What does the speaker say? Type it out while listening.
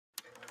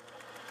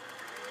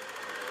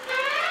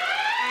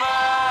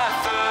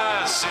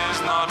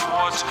is not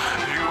what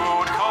you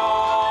would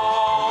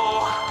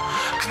call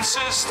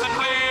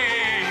consistently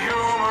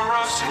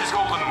humorous. His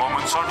golden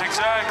moments aren't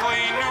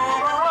exactly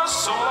numerous,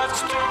 so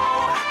let's do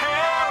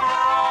him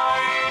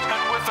right.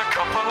 And with a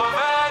couple of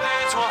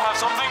edits, we'll have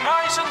something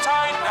nice and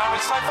tight. Now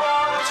it's time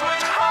for the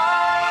Twitch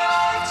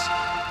highlights.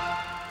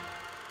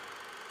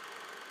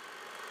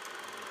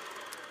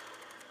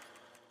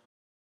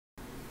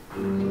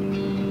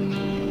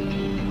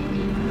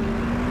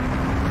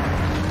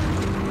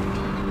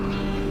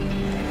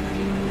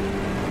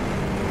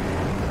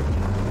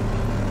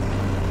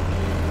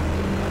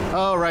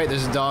 Oh, right,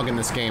 there's a dog in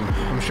this game.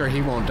 I'm sure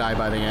he won't die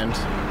by the end.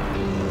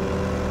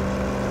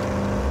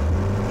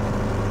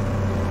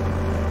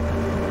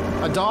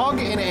 A dog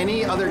in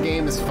any other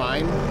game is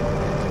fine.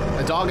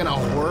 A dog in a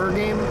horror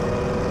game?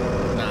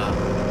 Nah.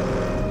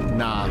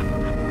 Nah.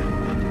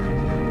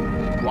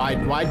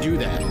 Why do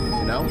that,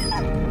 you know?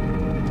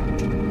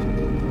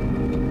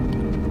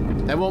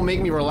 That won't make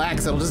me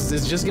relax.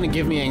 It's just gonna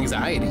give me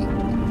anxiety.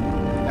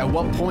 At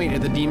what point are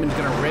the demons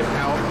gonna rip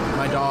out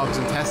my dog's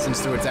intestines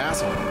through its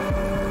asshole?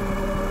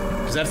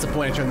 Because that's the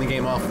point of turning the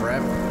game off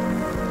forever.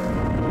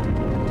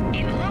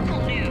 In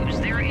local news,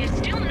 there is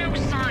still no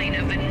sign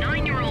of the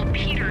 9-year-old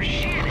Peter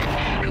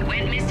Shannon, who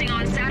went missing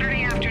on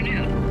Saturday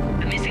afternoon.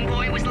 The missing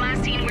boy was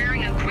last seen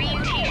wearing a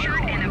green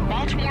t-shirt and a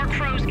Baltimore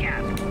Crows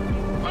cap.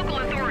 Local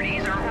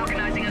authorities are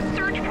organizing a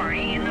search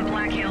party in the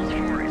Black Hills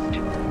Forest.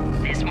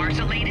 This marks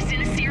the latest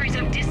in a series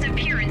of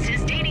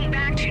disappearances dating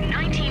back to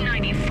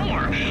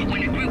 1994,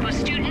 when a group of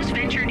students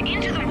ventured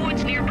into the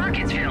woods near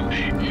Burkittsville,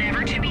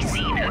 never to be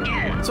seen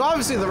again. So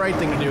obviously the right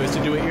thing to do is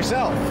to do it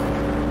yourself.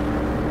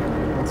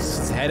 Let's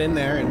just head in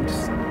there and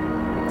just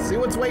see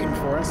what's waiting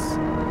for us.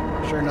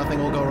 I'm sure nothing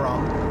will go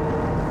wrong.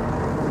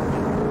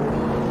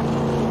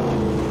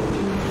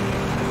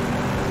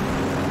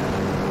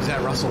 Is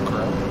that Russell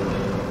Crowe?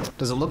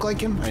 Does it look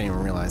like him? I didn't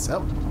even realize.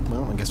 Oh,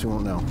 well, I guess we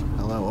won't know.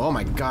 Hello. Oh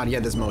my god, he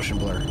had this motion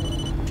blur.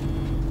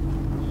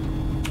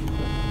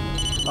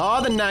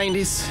 Oh, the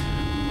 90s.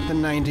 The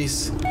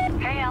 90s.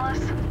 Hey,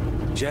 Alice.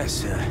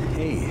 Jess,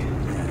 hey.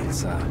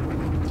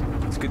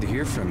 It's good to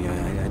hear from you.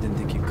 I didn't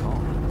think you'd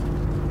call.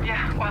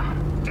 Yeah, well,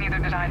 neither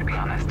did I, to be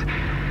honest.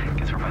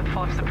 Guess we're both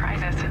full of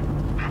surprises.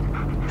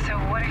 So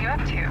what are you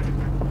up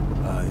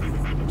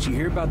to? Did you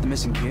hear about the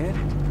missing kid?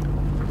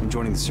 I'm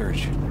joining the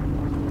search.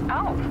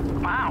 Oh,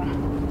 wow.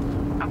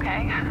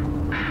 Okay.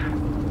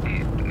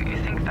 You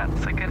think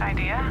that's a good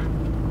idea?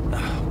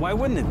 Why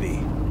wouldn't it be?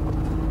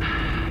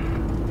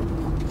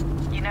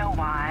 You know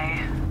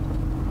why?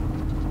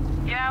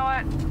 You know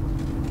what?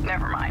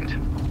 Never mind.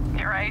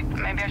 You're right.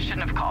 Maybe I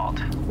shouldn't have called.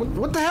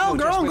 What the hell,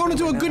 girl? I'm going to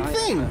do a good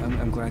thing.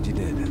 I'm glad you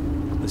did.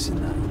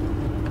 Listen,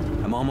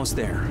 I'm almost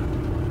there.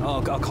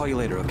 I'll call you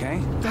later, okay?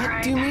 What the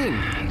heck do you mean?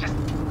 Just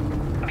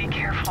be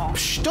careful.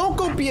 Shh, don't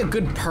go be a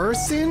good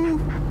person.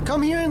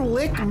 Come here and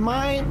lick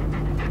my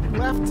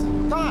left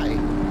thigh.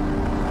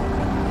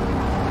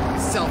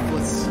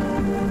 Selfless.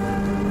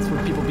 That's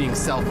what people being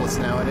selfless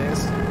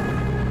nowadays.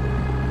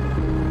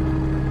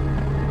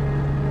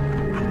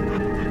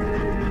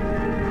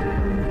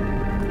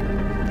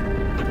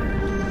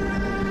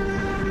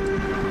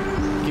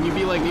 Can you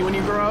be like me when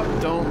you grow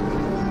up? Don't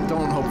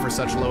hope for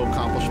such low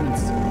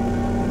accomplishments.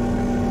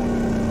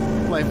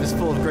 Life is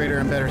full of greater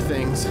and better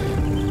things.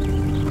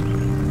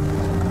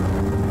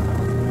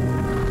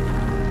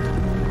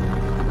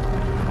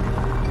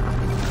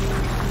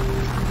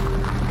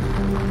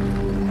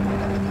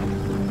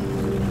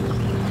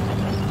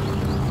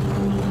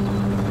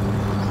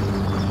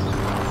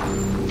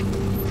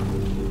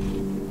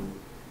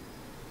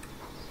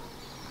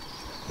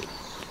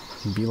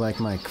 Be like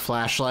Mike.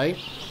 Flashlight.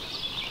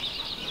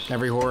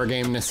 Every horror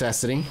game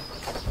necessity.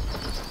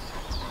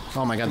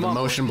 Oh my god, the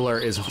motion blur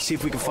is awful. See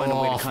if we can find a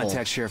way to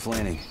contact Sheriff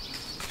Lanning.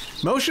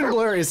 Motion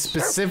blur is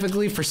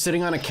specifically for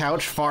sitting on a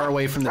couch far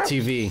away from the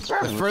TV.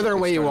 The further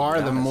away you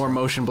are, the more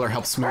motion blur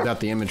helps smooth out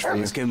the image for you.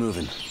 Let's get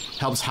moving.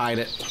 Helps hide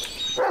it.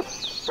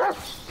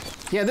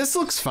 Yeah, this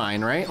looks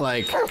fine, right?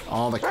 Like,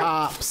 all the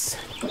cops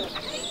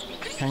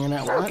hanging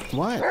out.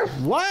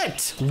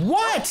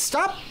 What?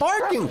 Stop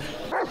barking!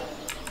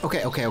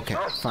 Okay,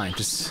 fine.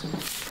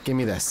 Just give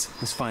me this.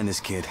 Let's find this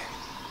kid.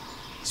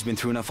 He's been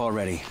through enough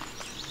already.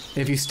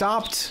 If you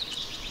stopped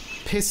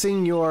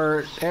pissing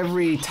your pants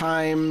every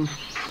time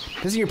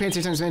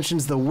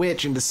mentions the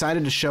witch and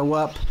decided to show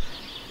up,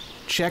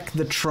 check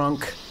the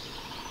trunk.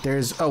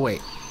 There's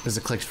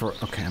a click for,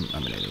 okay,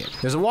 I'm an idiot.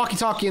 There's a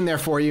walkie-talkie in there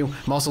for you.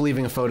 I'm also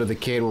leaving a photo of the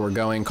kid where we're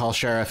going. Call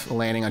Sheriff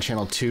Lanning on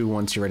channel 2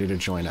 once you're ready to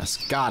join us.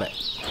 Got it.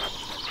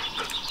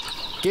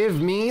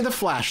 Give me the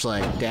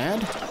flashlight,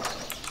 Dad.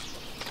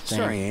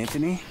 Sorry,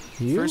 Anthony.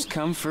 You? First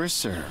come, first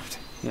served.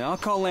 Yeah, I'll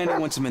call Lanning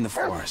once I'm in the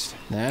forest.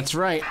 That's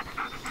right.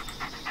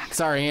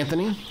 Sorry,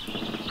 Anthony.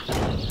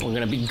 We're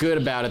gonna be good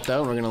about it,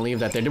 though. We're gonna leave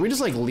that there. Did we just,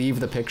 like,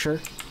 leave the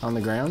picture on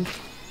the ground?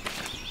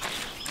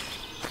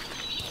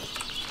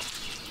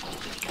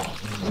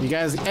 You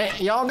guys,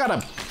 y'all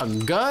got a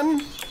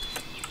gun?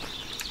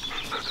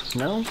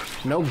 No?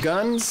 No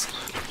guns?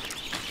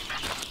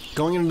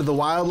 going into the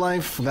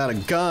wildlife without a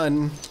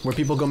gun, where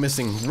people go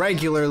missing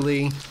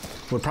regularly,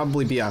 would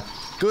probably be a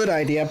good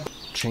idea.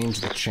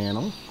 Change the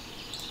channel.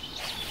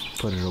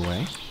 Put it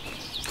away.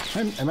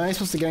 Am I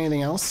supposed to get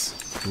anything else?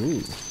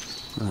 Ooh.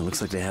 Oh, it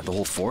looks like they have the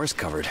whole forest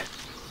covered.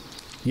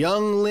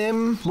 Young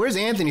Lim. Where's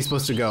Anthony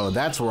supposed to go?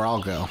 That's where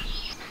I'll go.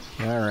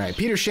 All right.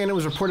 Peter Shannon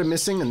was reported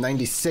missing on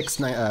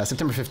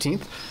September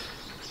 15th.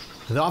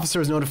 The officer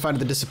was notified of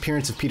the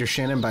disappearance of Peter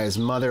Shannon by his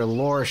mother,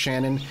 Laura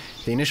Shannon.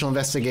 The initial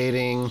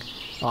investigating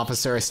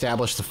officer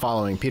established the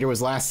following. Peter was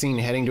last seen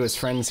heading to his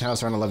friend's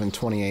house around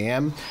 11:20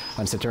 a.m.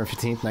 on September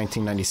 15th,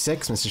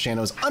 1996. Mr.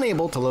 Shannon was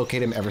unable to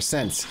locate him ever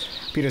since.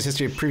 Peter's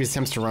history of previous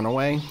attempts to run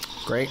away.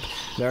 Great.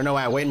 There are no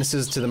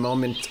eyewitnesses to the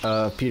moment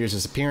of Peter's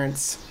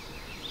disappearance.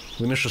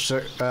 The initial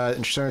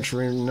search,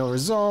 no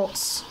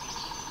results.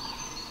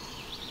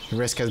 The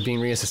risk has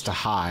been reassessed to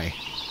high.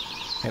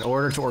 In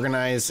order to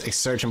organize a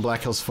search in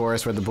Black Hills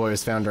Forest where the boy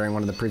was found during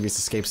one of the previous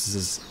escapes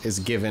is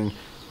given.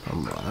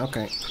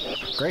 Okay,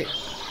 great.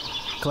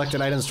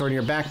 Collected items stored in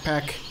your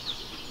backpack.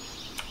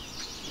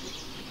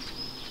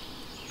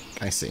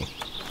 I see.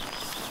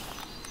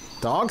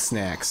 Dog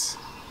snacks.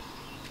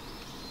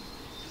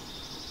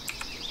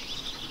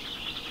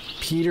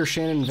 Peter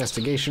Shannon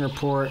investigation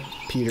report.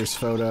 Peter's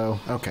photo.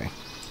 Okay.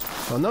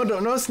 Well,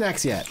 no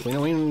snacks yet. We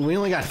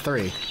only got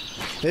 3.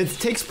 It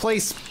takes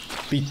place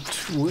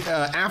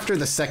after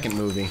the second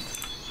movie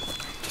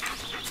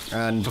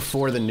and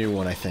before the new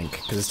one, I think,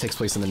 because this takes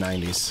place in the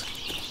 90s.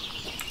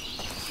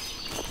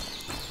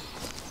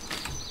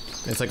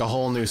 It's like a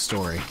whole new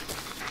story.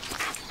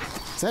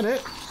 Is that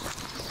it?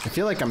 I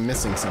feel like I'm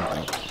missing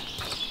something.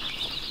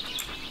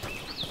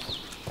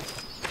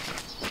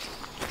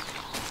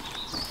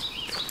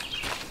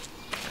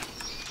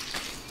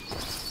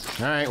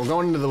 All right, we're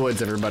going into the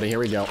woods, everybody. Here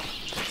we go.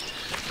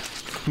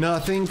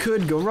 Nothing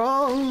could go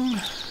wrong.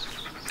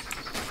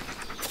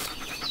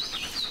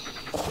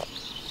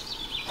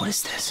 What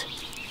is this?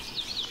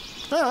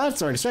 Oh,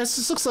 that's already stressed.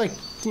 This looks like,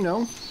 you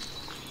know,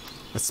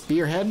 a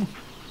spearhead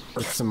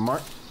with some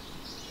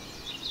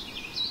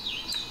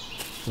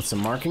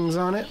markings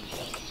on it.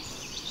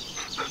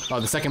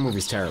 Oh, the second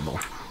movie's terrible.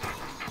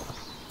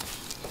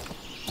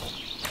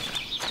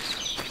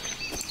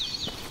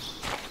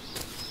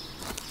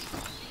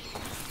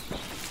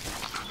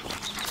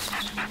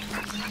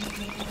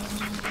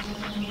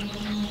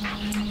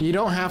 You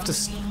don't have to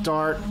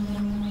start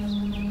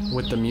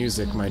with the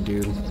music, my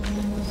dude.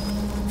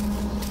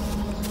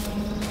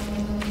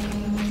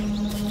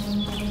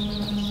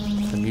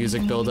 The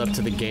music build up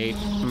to the gate.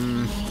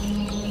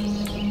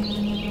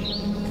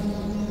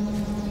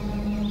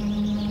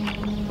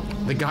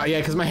 The guy, yeah,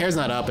 because my hair's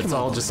not up. It's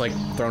all just like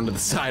thrown to the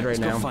side right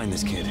now. Let's go find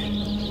this kid.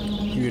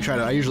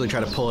 I usually try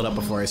to pull it up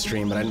before I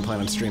stream, but I didn't plan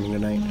on streaming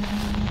tonight.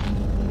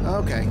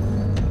 Okay,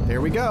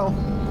 there we go.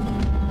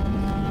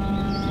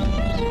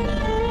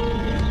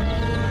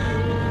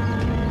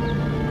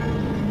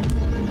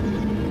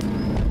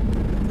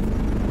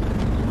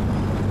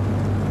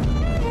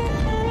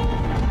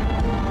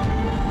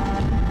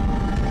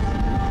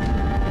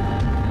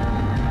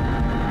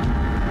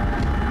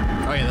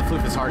 Oh yeah, the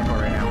flute is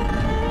hardcore right now.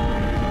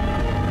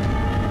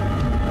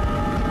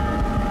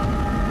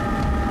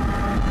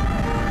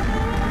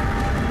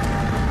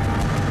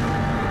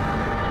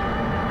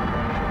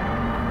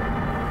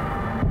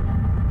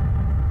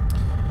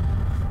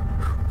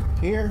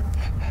 Here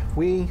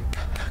we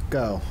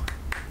go.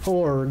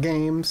 Horror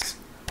games.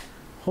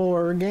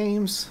 Horror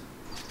games.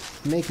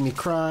 Make me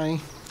cry.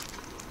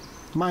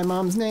 My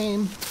mom's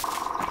name.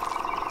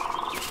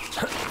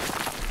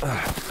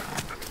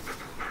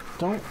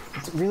 Don't...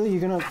 Really?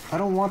 You're gonna... I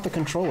don't want the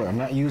controller. I'm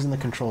not using the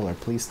controller.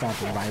 Please stop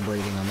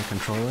vibrating on the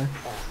controller.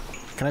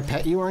 Can I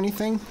pet you or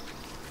anything?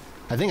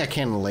 I think I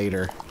can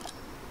later.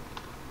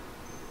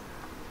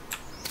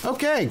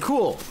 Okay,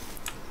 cool.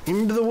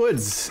 Into the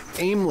woods.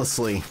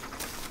 Aimlessly.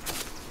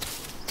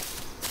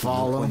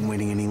 Follow. No point in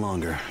waiting any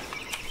longer.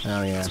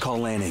 Oh, yeah. Let's call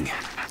landing.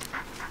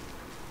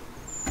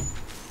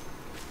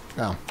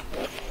 Oh.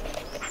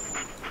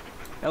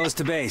 Ellis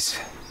to base.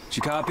 Did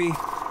you copy?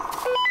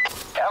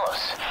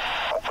 Ellis,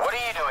 what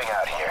are you doing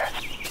out here?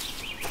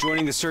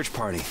 Joining the search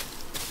party.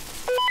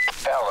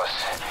 Ellis,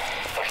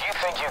 if you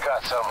think you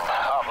got some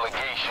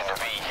obligation to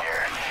be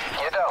here,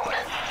 you don't.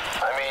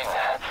 I mean,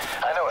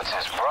 I know it's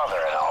his brother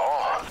and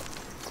all.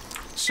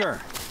 Sir,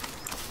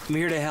 I'm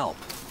here to help.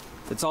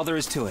 That's all there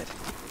is to it.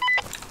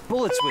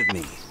 Bullet's with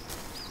me.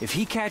 If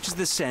he catches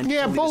the scent,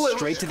 Yeah, we'll lead Bullet. us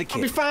straight to the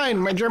I'll be kid. fine.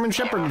 My German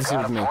Shepherd is Got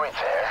with a me. point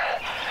there.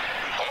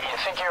 You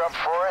think you're up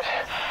for it?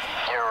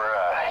 Your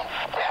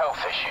health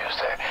issues,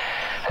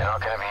 they're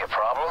not going to be a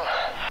problem?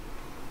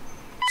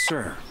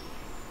 Sir,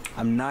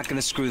 I'm not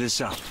gonna screw this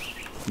up.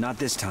 Not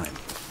this time.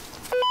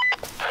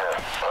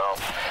 Well,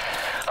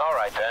 all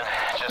right then.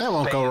 Just That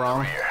won't stay go in the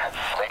wrong. rear.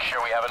 Make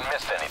sure we haven't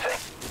missed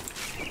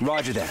anything.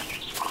 Roger that.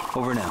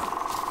 Over now.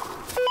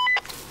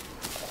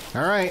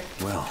 All right.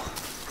 Well,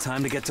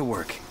 time to get to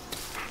work.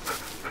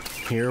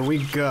 Here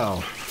we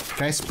go.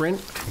 Can I sprint?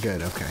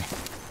 Good, okay.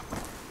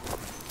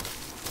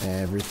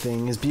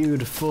 Everything is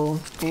beautiful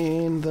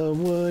in the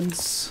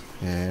woods.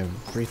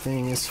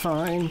 Everything is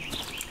fine.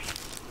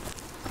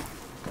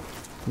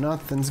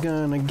 Nothing's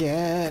gonna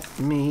get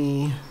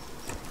me.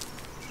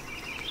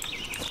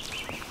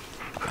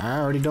 I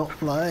already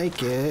don't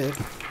like it.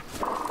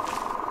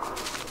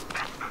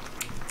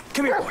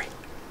 Come here, boy.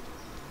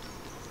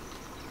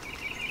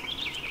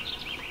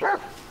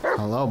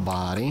 Hello,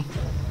 body.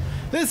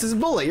 This is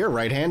Bullet, your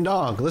right-hand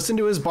dog. Listen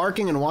to his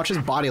barking and watch his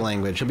body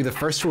language. He'll be the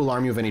first to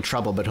alarm you of any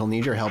trouble, but he'll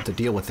need your help to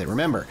deal with it.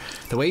 Remember,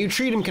 the way you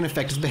treat him can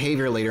affect his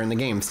behavior later in the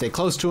game. Stay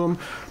close to him.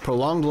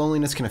 Prolonged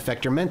loneliness can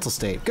affect your mental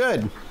state.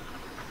 Good.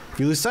 If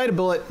you lose sight of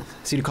Bullet,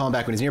 C to call him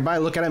back when he's nearby.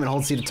 Look at him and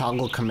hold C to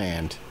toggle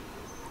command.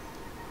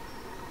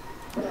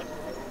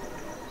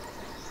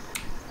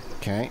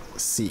 Okay,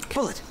 seek.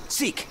 Bullet,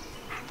 seek.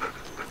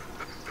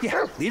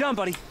 Yeah, lead on,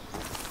 buddy.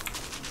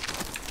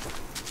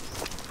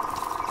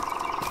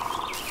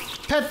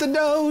 Pet the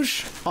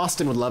Doge!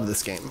 Austin would love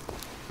this game.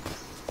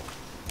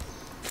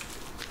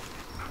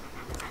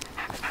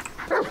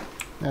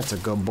 That's a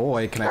good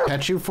boy. Can I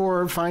pet you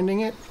for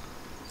finding it?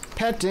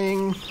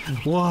 Petting.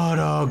 What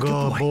a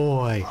good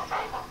boy.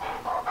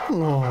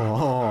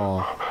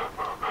 Oh.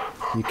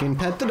 You can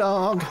pet the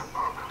dog.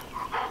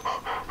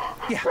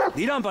 Yeah,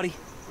 lead on, buddy.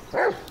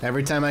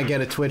 Every time I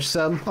get a Twitch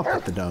sub, I'll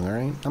pet the dog,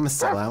 alright? I'm a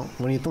sellout.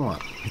 What do you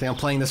want? You think I'm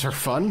playing this for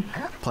fun?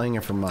 Playing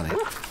it for money.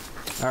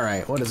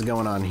 Alright, what is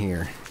going on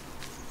here?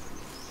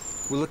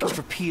 We're looking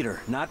for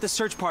Peter, not the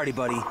search party,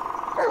 buddy. We're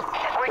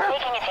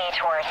taking a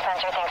detour.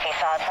 Spencer thinks he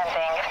saw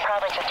something. It's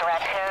probably just a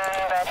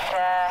raccoon, but,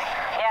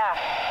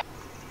 yeah.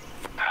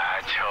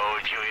 I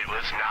told you it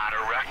was not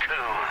a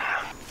raccoon.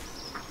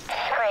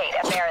 Great,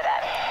 a bear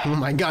then. Oh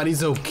my god, he's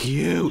so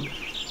cute!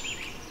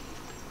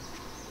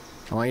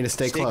 I want you to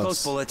stay close. Stay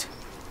close, Bullet.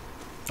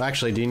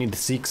 Actually, do you need to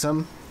seek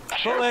some?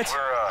 Bullet!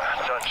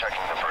 We're, done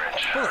checking the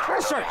bridge.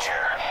 Bullet, search!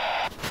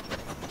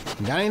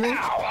 You got anything?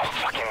 Ow,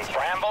 fucking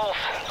brambles.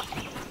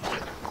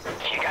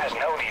 You guys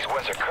know these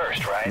woods are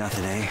cursed, right?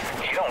 Nothing, eh?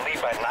 If you don't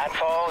leave by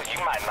nightfall, you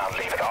might not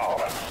leave at all.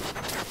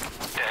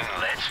 Then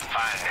let's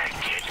find that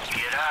kid and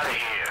get out of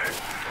here.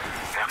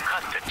 Now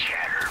cut the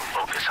chatter.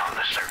 Focus on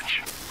the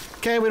search.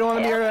 Okay, we don't want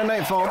to be here at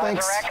nightfall, It was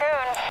thanks. a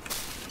raccoon.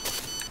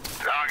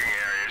 Logging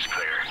area is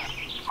clear.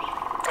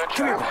 Good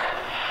Come here, job. boy.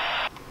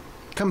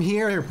 Come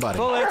here, buddy.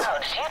 Bullet! Oh,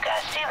 did you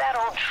guys see that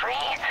old tree?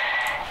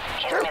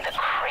 Gives me the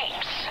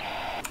creeps.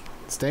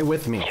 Stay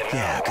with me. You know,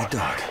 Yeah, good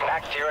dog.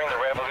 Back during the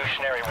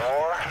Revolutionary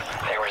War,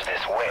 there was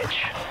this witch.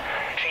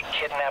 She'd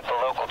kidnap the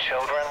local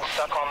children,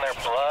 suck on their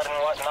blood and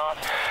whatnot.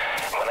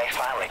 When they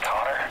finally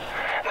caught her,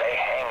 they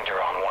hanged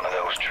her on one of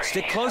those trees.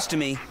 Stick close to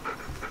me.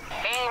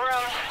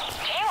 Ingram,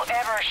 do you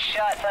ever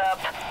shut up?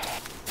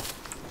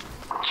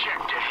 Check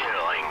the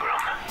hill,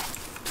 Ingram.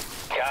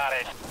 Got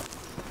it.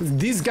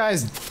 These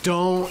guys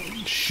don't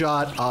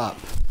shut up.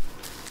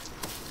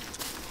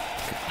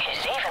 Is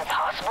it even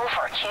possible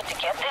for a kid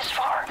to get this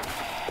far?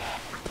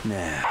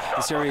 Nah,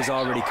 this area's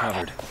already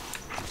covered.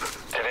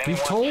 Did You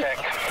anyone told? check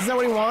Isn't that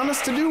what he wanted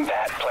us to do?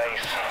 that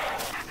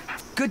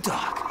place? Good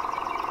dog.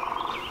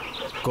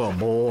 Good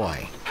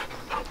boy.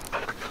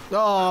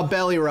 Oh,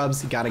 belly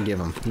rubs. You gotta give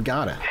him. You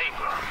gotta. Ingram,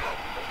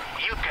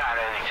 you got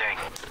anything?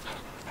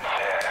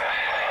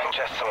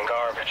 Just some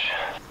garbage.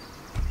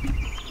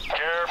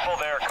 Careful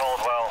there,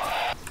 Caldwell.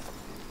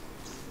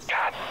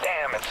 God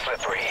damn, it's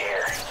slippery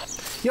here.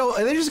 Yo,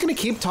 are they just gonna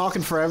keep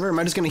talking forever? Am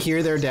I just gonna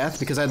hear their death?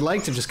 Because I'd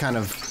like to just kind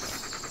of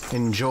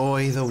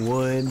enjoy the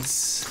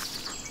woods,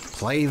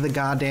 play the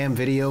goddamn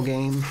video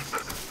game.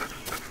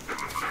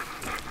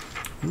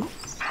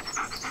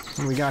 What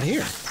do we got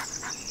here?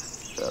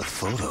 A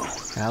photo.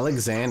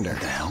 Alexander.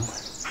 The hell?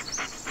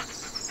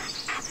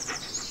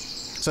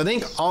 So I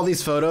think all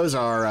these photos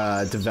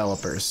are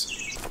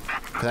developers.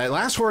 That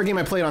last horror game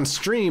I played on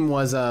stream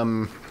was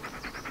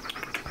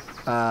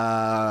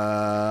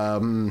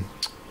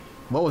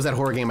what was that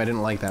horror game I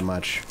didn't like that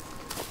much?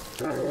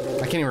 I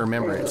can't even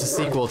remember it. It's a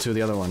sequel to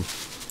the other one.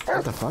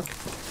 What the fuck?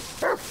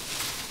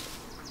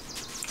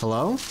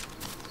 Hello?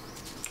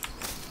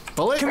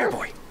 Bullet? Come here,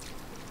 boy.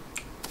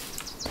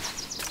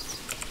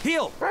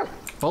 Heal!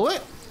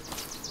 Bullet?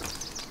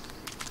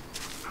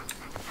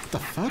 What the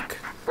fuck?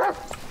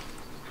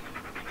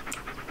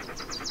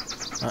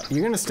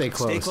 You're gonna stay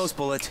close. Stay close,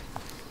 Bullet.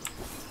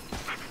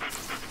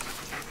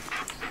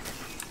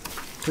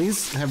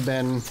 Please have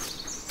been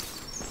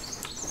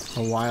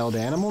a wild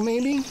animal,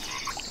 maybe?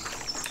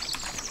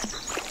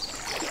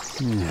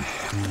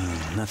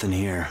 Nothing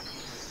here.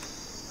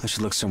 I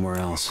should look somewhere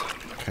else.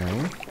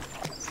 Okay.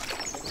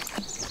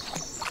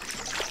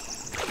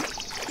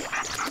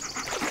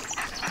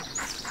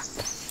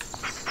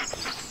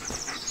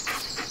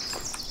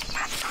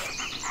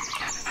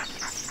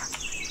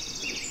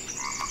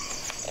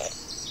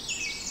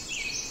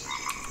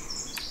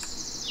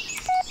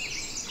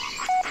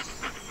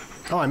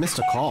 Oh, I missed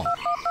a call.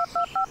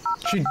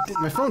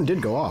 My phone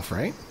did go off,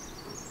 right?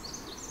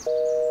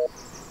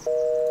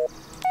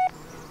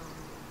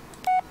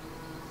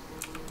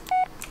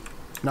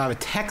 No, I have a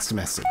text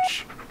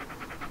message.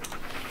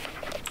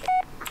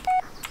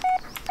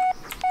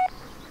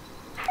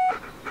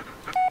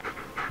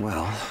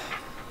 Well,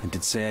 I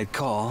did say I'd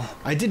call.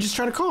 I did just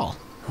try to call.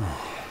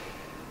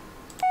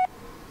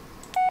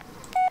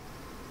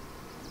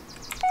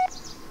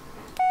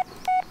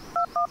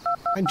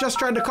 I just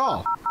tried to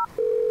call.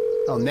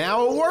 Oh,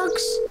 now it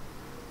works?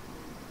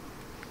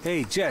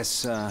 Hey,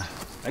 Jess, I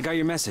got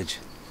your message.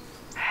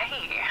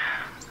 Hey,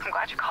 I'm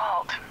glad you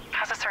called.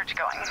 How's the search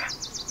going?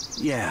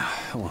 Yeah,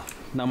 well,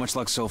 not much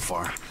luck so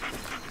far.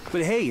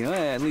 But hey, you know,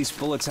 at least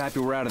Bullet's happy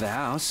we're out of the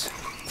house.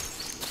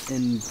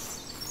 And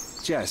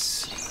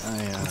Jess,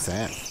 What's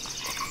that?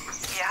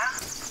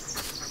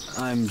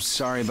 Yeah? I'm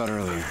sorry about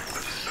earlier.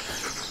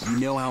 You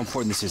know how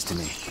important this is to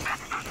me.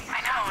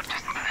 I know,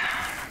 just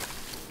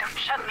don't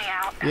shut me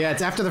out. Yeah,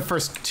 it's after the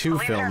first two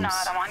Believe films. it or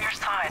not, I'm on your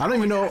side. I don't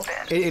even know. Always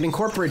have been. It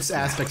incorporates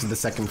aspects of the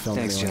second film.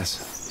 Thanks, anyway.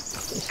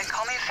 Jess. And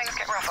call me if things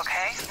get rough,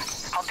 okay?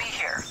 I'll be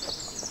here.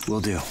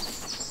 Will do.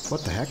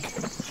 What the heck?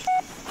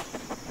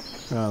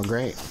 Oh,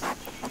 great.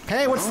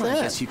 Hey, what's Well, I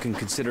that? guess you can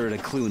consider it a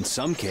clue in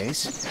some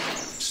case.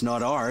 It's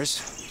not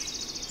ours.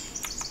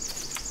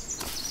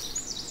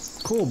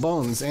 Cool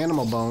bones,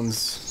 animal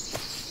bones.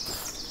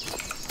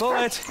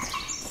 Bullet!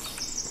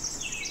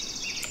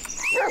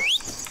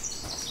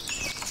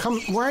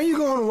 Come, why are you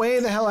going way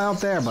the hell out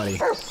there,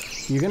 buddy?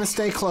 You're gonna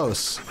stay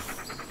close.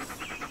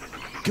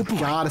 Good boy.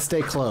 Gotta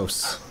stay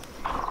close.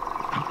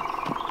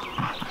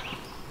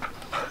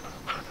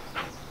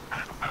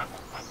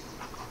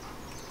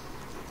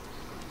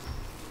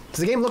 Does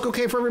the game look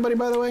okay for everybody,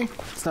 by the way?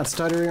 It's not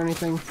stuttery or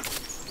anything?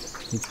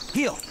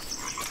 Heal!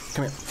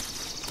 Come here.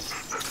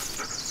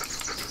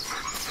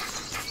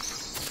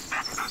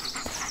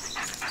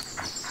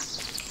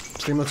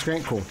 Stream looks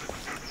great? Cool.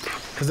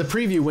 Because the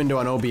preview window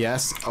on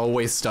OBS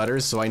always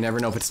stutters, so I never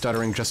know if it's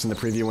stuttering just in the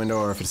preview window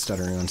or if it's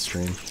stuttering on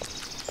stream.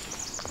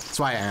 That's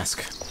why I ask.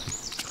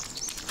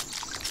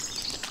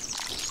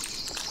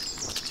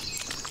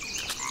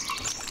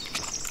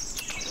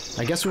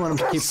 I guess we want him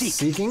to keep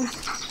seeking.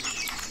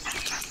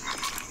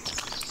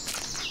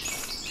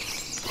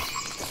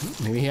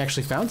 Maybe he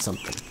actually found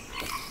something.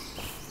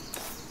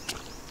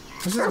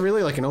 This is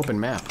really like an open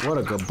map. What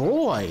a good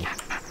boy.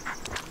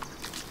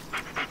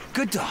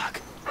 Good dog.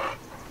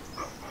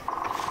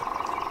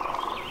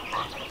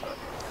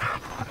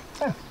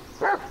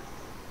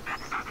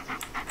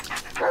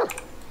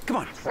 Come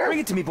on, bring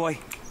it to me, boy.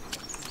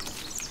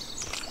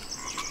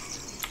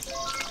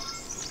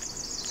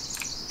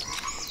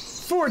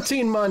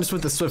 "14 months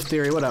with the Swift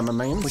Theory." What up, my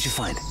man? What'd you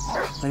find?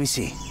 Let me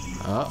see.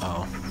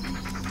 Uh-oh.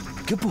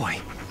 Good boy.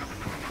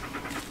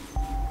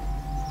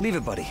 Leave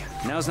it, buddy.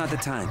 Now's not the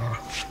time.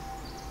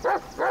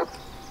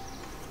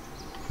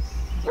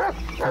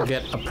 I'll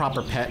get a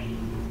proper pet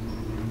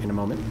in a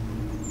moment.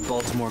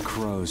 Baltimore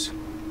crows.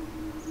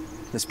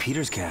 That's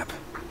Peter's cap.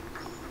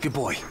 Good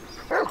boy.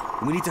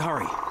 We need to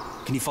hurry.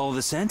 Can you follow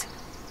the scent?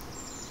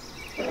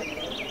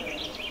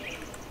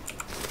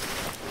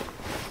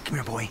 Come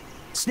here, boy.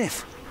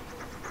 Sniff.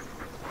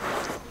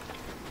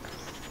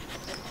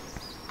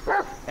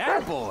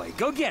 Attaboy.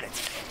 Go get it.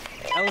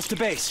 Ellis to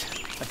base.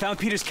 I found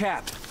Peter's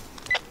cap.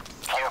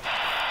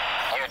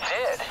 You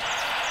did?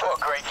 Well,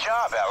 great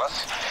job,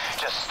 Ellis.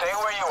 Just stay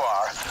where you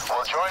are.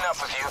 We'll join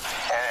up with you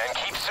and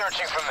keep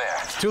searching from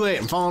there. Too late.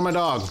 I'm following my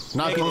dog.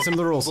 Not gonna listen to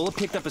the rules. Bullet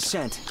picked up a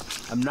scent.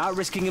 I'm not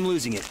risking him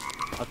losing it.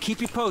 I'll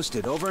keep you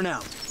posted. Over and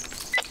out.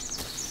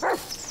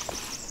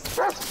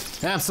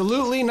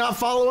 Absolutely not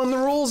following the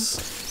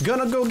rules.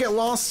 Gonna go get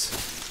lost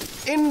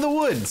in the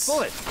woods.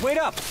 Bullet, wait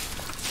up.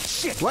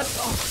 Shit. What?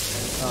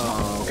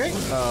 Oh. Okay.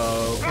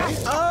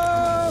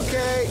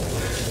 Okay. Okay.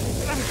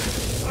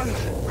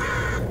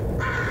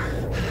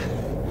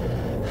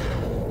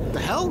 The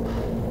hell?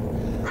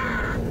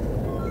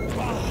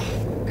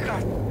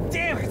 God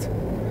damn it.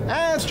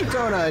 It's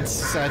Chitona.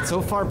 It's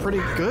so far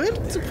pretty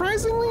good,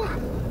 surprisingly.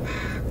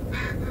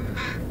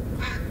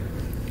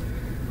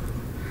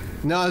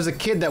 No, there's a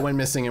kid that went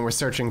missing and we're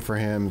searching for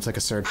him. It's like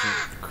a search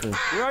crew.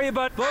 Where are you,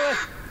 bud? Bullet!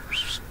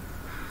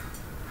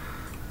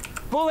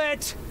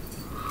 Bullet!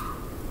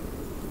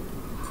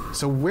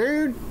 So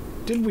where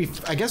did we...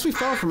 I guess we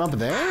fell from up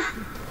there?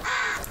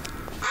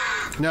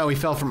 No, we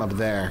fell from up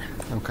there.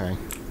 Okay.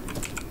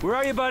 Where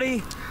are you,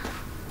 buddy?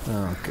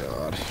 Oh,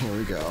 God. Here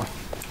we go.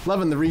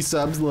 Loving the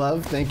resubs,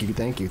 love. Thank you,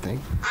 thank you, thank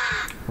you.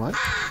 What?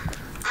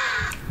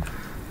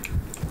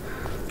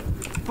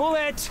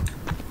 Bullet!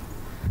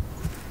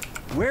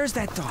 Where's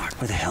that dog?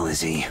 Where the hell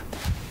is he?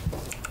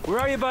 Where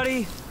are you,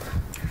 buddy?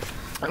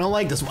 I don't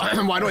like this.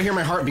 Why do I hear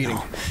my heart beating?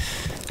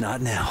 No,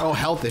 not now. Oh,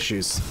 health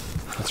issues.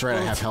 That's right,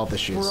 I have health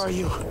issues. Where are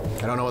you?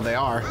 I don't know what they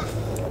are.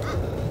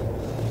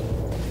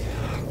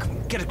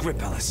 Get a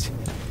grip, Ellis.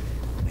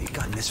 You've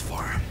gotten this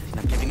far.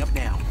 Not giving up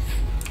now.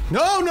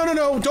 No, no, no,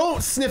 no!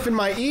 Don't sniff in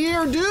my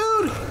ear,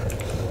 dude!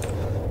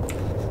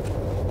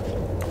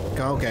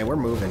 Okay, we're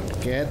moving.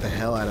 Get the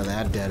hell out of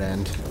that dead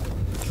end.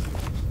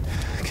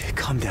 Okay,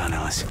 calm down,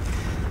 Ellis.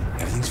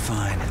 Everything's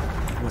fine.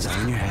 What's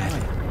on in your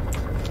head?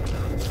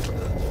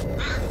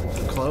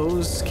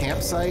 Closed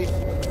campsite.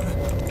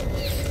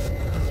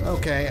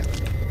 Okay.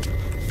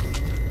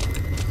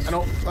 I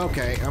don't.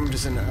 Okay, I'm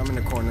in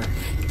a corner.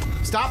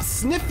 Stop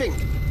sniffing!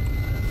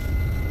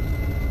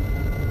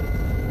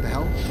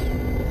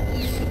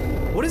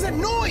 is that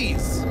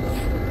noise?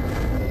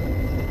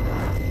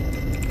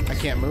 I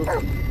can't move.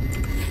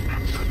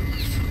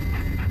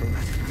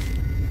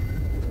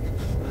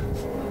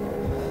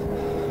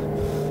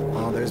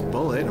 Oh, there's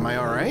Bullet. Am I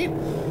all right?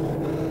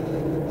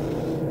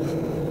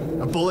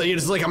 A bullet?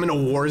 It's like I'm in a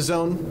war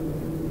zone.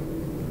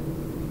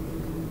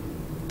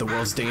 The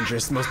world's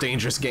most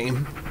dangerous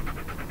game.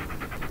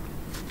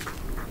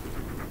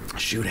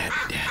 Shoot at me,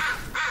 Dad.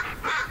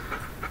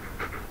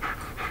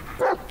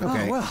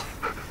 Okay. Oh, well.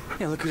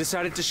 Yeah, look who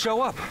decided to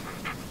show up.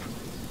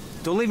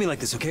 Don't leave me like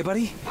this, okay,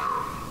 buddy?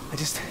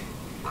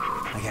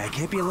 I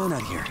can't be alone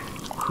out here.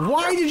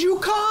 Why did you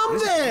come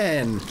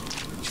then?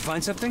 Did you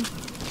find something?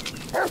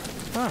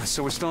 Ah,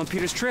 so we're still on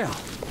Peter's trail.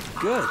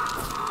 Good.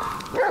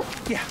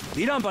 Yeah,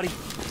 lead on, buddy.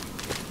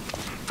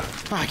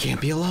 I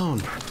can't be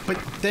alone. But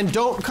then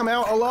don't come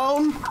out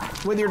alone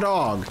with your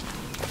dog.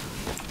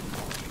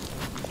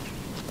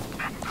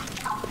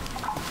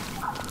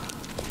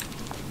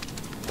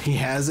 He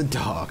has a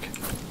dog.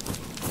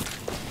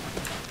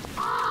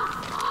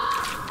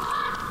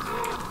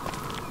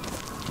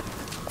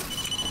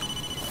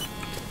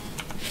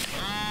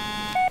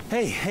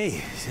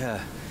 Hey,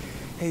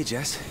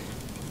 Jess.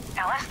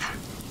 Ellis?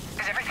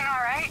 Is everything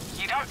all right?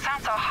 You don't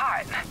sound so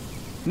hot.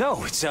 No,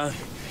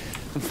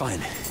 I'm fine.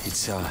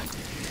 It's,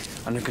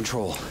 under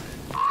control. It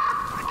doesn't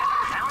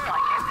sound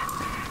like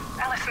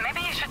it. Ellis,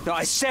 maybe you should... No,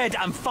 I said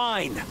I'm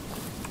fine.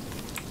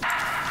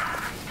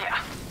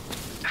 Yeah,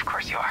 of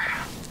course you are.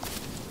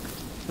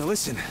 Now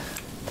listen,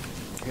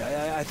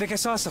 I think I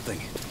saw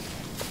something.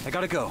 I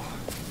gotta go.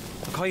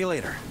 I'll call you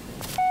later.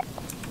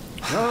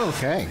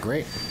 Okay,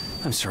 great.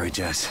 I'm sorry,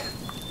 Jess.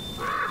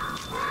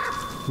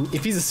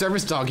 If he's a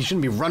service dog, he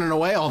shouldn't be running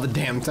away all the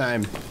damn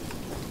time.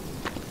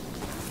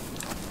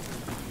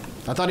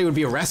 I thought he would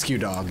be a rescue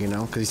dog, you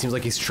know, because he seems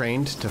like he's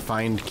trained to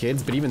find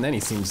kids, but even then he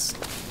seems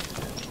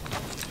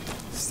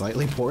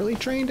slightly poorly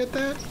trained at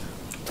that.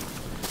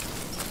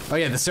 Oh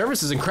yeah, the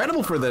service is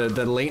incredible for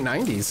the late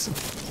 90s.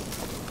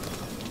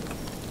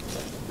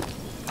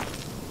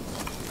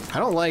 I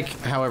don't like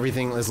how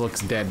everything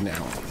looks dead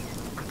now.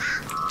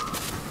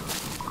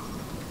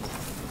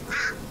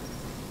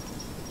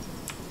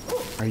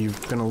 Are you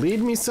gonna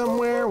lead me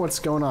somewhere? What's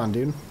going on,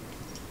 dude?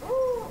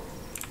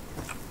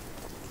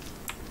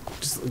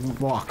 Just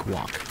walk.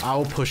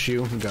 I'll push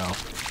you. Go.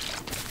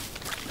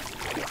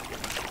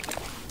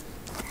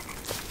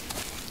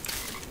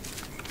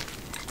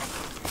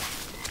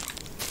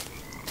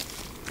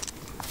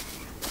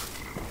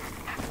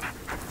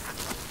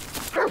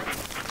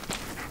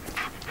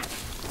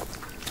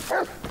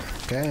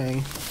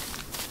 Okay.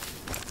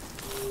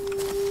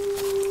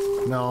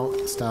 No,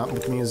 stop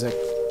with music.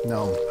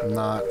 No,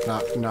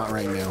 not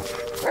right now.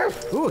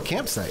 Ooh, a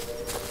campsite.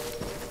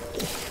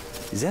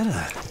 Is that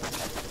a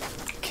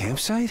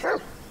campsite?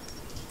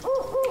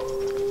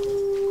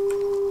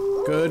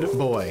 Good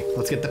boy.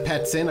 Let's get the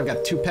pets in. I've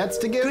got 2 pets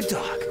to give. Good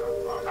dog.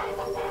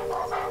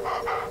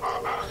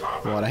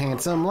 What a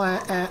handsome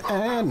lad.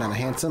 Not a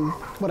handsome.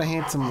 What a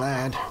handsome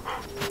lad.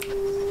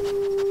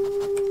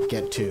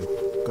 Get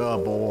 2.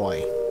 Good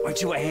boy.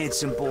 Aren't you a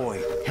handsome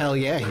boy? Hell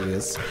yeah, he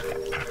is.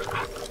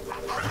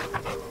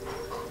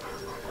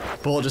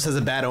 Bullet just has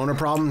a bad owner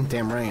problem?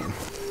 Damn right.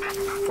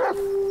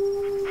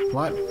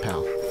 What,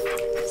 pal?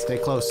 Stay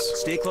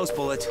close. Stay close,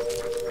 Bullet.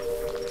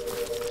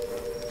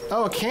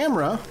 Oh, a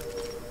camera?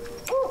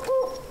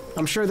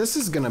 I'm sure this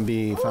is gonna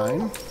be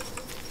fine.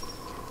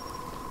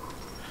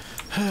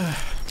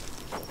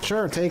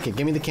 Sure, take it.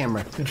 Give me the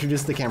camera.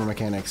 Introduce the camera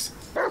mechanics.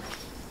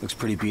 Looks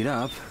pretty beat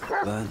up,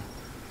 but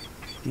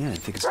yeah, I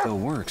think it still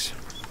works.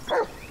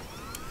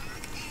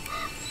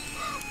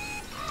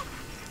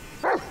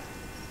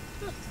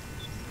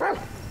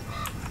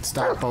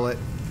 Stop, Bullet.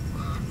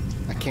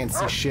 I can't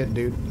see shit,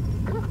 dude.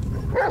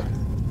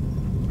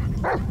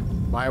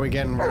 Why are we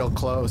getting real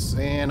close?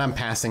 And I'm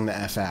passing the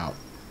F out.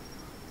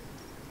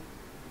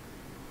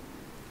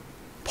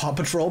 Paw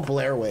Patrol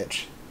Blair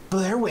Witch.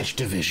 Blair Witch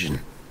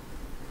Division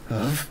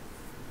of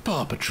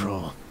Paw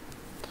Patrol.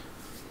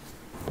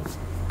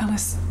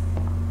 Ellis,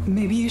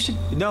 maybe you should...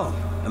 No,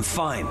 I'm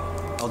fine.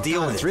 I'll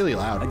deal with it. It's really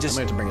loud. I just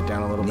might have to bring it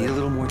down a little need bit. a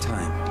little more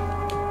time.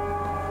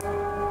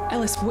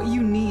 Ellis, what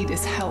you need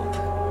is help.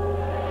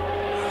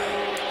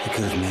 I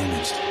could have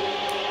managed.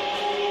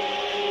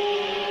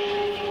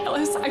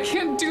 Ellis, I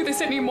can't do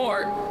this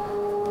anymore.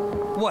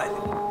 What?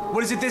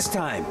 What is it this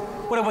time?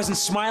 What, I wasn't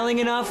smiling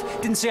enough?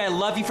 Didn't say I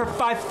love you for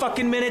 5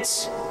 fucking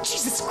minutes?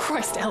 Jesus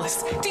Christ,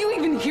 Ellis. Do you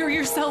even hear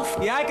yourself?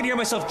 Yeah, I can hear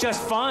myself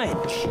just fine.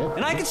 Shit.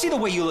 And I can see the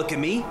way you look at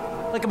me.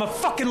 Like I'm a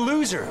fucking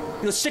loser.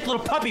 You're a sick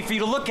little puppy for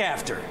you to look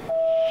after.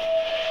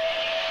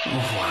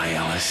 Oh, why,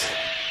 Alice?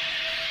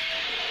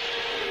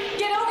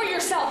 Get over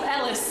yourself,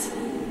 Ellis.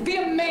 Be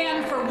a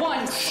man for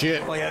once.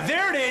 Shit. Oh, yeah,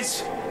 there it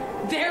is.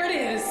 There it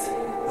is.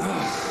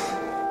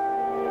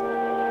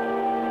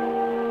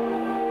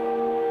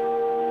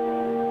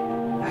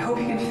 I hope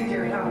you can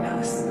figure it out,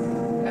 Ellis.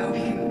 I hope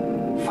you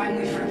can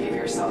finally forgive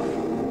yourself.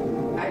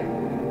 I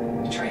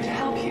tried to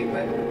help you,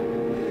 but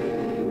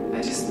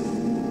I just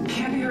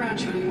can't be around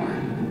you anymore.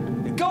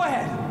 Go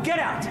ahead. Get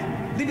out.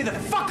 Leave me the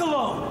fuck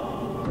alone!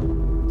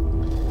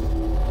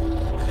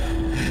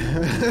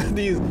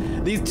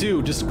 These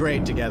two just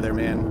great together,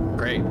 man.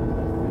 Great.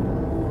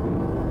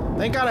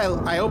 Thank God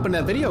I opened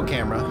that video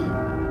camera.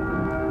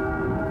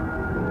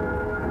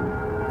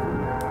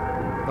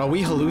 Oh,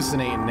 we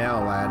hallucinating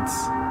now, lads.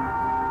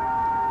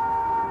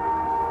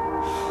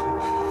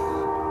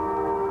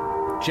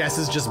 Jess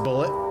is just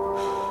Bullet.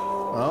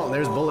 Well,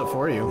 there's Bullet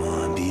for you. Come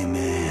on, be a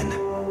man.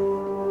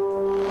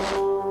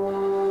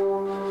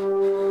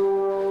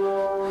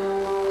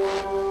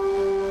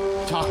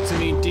 Talk to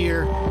me,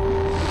 dear.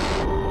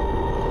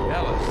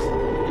 Ellis,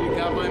 you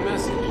got my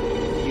message.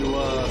 You,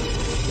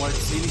 wanted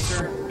to see me,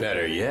 sir?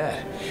 Better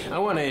yet, I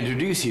want to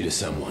introduce you to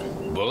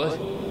someone.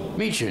 Bullet,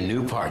 meet your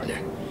new partner.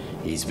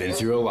 He's been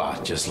through a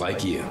lot, just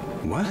like you.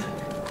 What?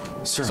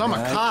 Sir, So I'm a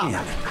I cop.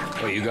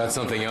 can't. Oh, you got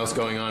something else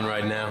going on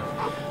right now?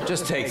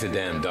 Just take the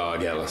damn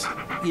dog, Ellis.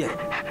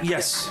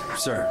 Yes,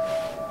 sir.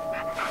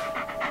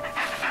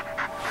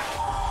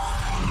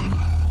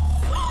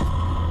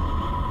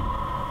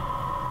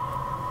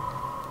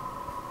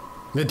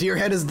 The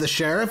deerhead is the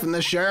sheriff, and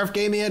the sheriff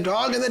gave me a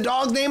dog, and the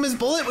dog's name is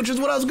Bullet, which is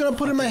what I was gonna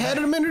put in my head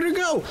a minute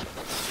ago.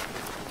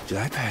 Did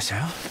I pass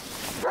out?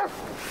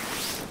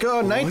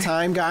 Good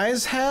nighttime,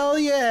 guys. Hell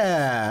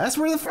yeah. That's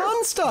where the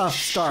fun stuff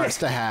starts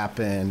to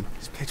happen.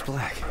 It's pitch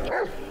black.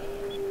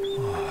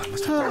 Oh, I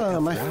must have blacked Oh,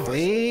 out my for hours.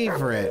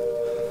 favorite.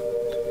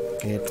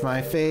 It's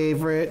my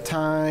favorite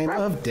time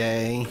of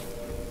day.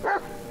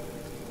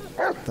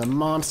 The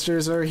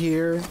monsters are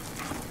here.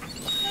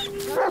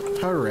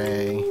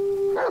 Hooray.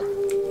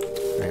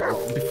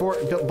 Right, before,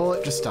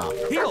 Bullet, just stop.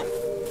 Heel!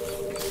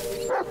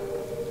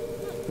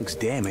 Looks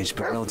damaged,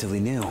 but relatively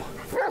new.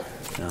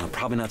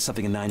 Probably not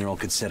something a 9-year-old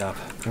could set up.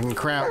 I can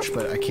crouch,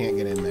 but I can't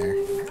get in there.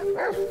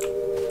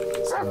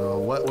 So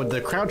what would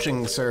the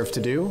crouching serve to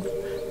do?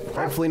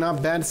 Hopefully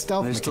not bad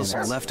stealth There's still some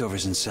mechanics.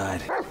 leftovers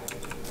inside.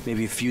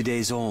 Maybe a few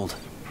days old.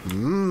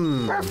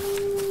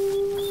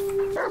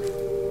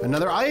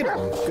 Another item.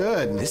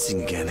 Good. This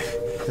thing again.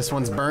 This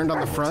one's burned on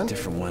the front.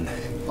 Different one.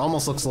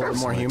 Almost looks a little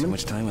bit more Too human.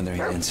 much time on their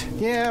hands.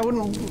 Yeah, I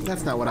wouldn't.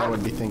 That's not what I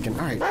would be thinking.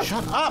 All right,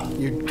 shut up.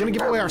 You're gonna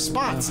give away our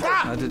spot. Stop.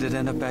 How did it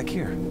end up back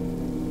here?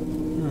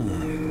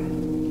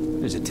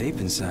 There's a tape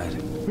inside.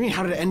 What do you mean,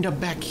 how did it end up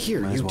back here?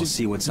 Might as well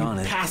see what's on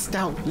it. Passed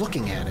out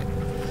looking at it.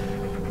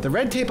 The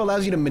red tape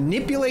allows you to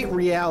manipulate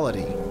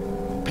reality.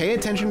 Pay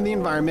attention to the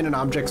environment and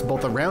objects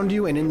both around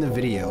you and in the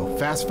video.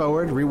 Fast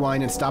forward,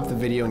 rewind, and stop the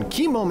video in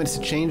key moments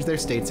to change their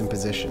states and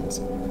positions.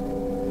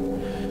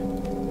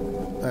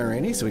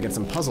 Alrighty, so we got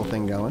some puzzle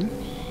thing going.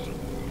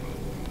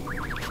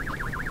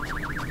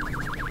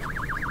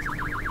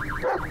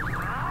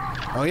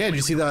 Oh yeah, did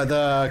you see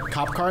the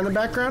cop car in the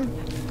background?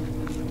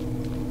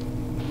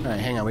 All right,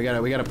 hang on. We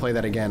gotta play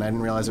that again. I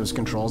didn't realize there was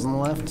controls on the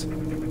left.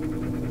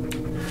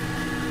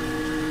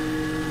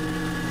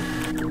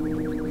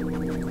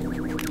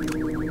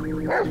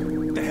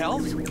 The hell?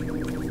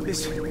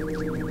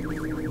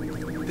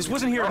 This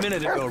wasn't here a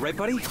minute ago, right,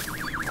 buddy?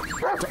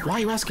 Why are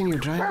you asking your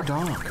giant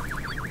dog?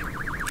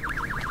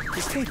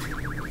 This tape.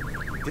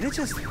 Did it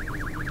just...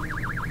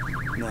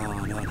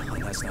 No,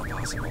 that's not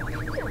possible.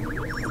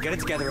 We'll get it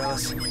together,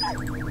 Ellis.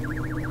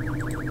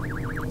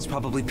 It's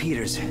probably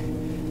Peter's.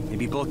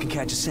 Maybe Bullet can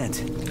catch a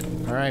scent.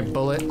 All right,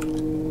 Bullet.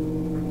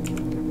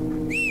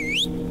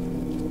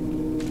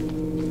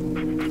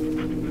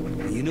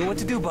 You know what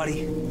to do,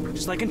 buddy.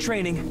 Just like in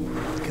training.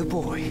 Good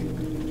boy.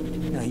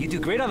 Now, you do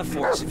great on the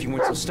force if you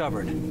weren't so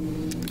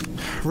stubborn.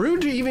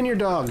 Rude to even your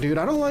dog, dude.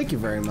 I don't like you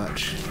very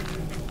much.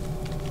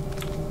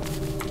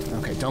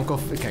 Okay, don't go.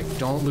 Okay,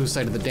 don't lose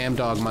sight of the damn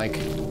dog, Mike.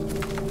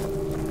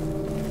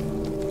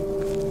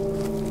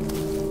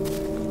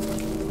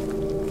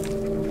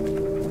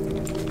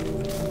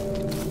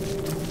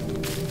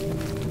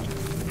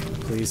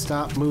 Please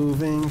stop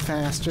moving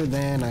faster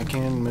than I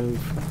can move.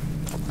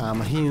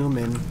 I'm a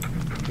human.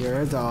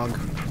 You're a dog.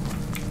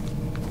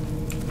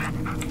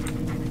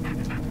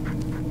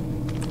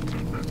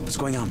 What's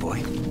going on,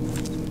 boy?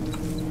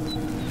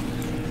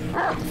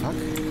 Fuck?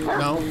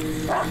 No.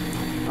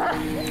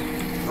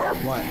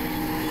 What?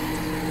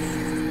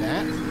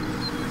 That?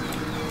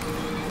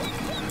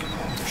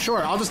 Sure,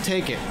 I'll just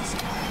take it.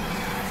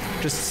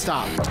 Just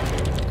stop.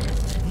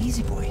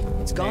 Easy, boy.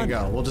 It's There gone. you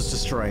go. We'll just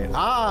destroy it.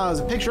 Ah, there's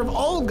a picture of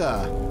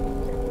Olga.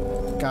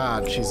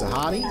 God, she's a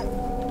hottie.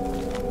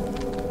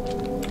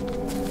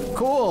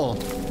 Cool.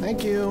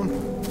 Thank you.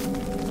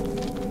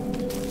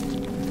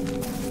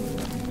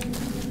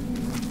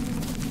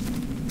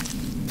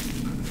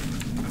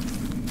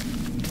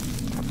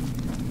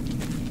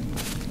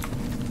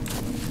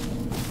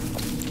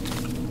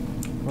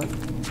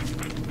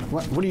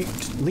 What do you...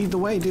 Lead the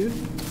way, dude.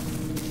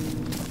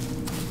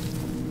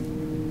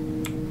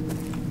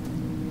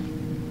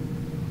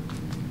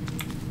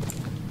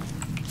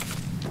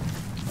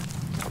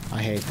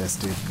 I hate this,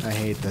 dude. I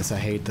hate this. I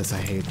hate this. I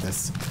hate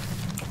this.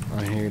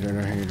 I hate it.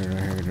 I hate it. I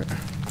hate it.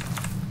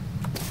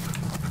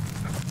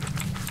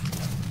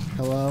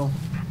 Hello?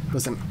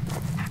 Listen.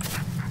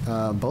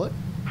 Bullet?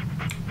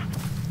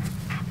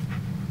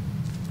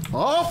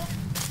 Oh!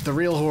 The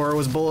real horror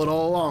was Bullet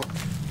all along.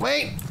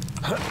 Wait!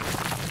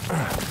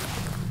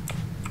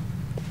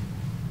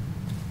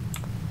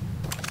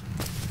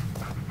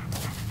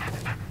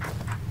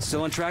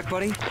 Still on track,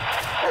 buddy?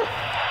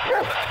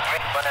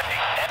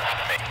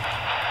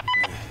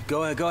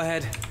 Go ahead, go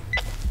ahead.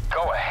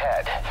 Go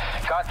ahead.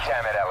 God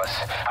damn it, Ellis.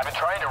 I've been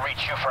trying to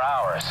reach you for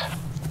hours.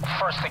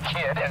 First the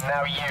kid, and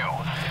now you.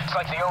 It's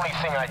like the only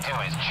thing I do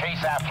is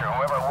chase after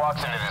whoever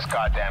walks into this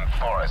goddamn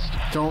forest.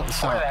 Don't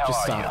stop. Where the hell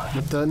Just are stop.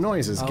 you? With the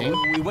noises, game.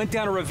 We went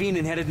down a ravine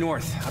and headed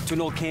north, up to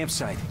an old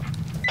campsite.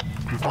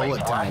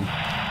 Bullet time.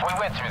 We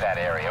went through that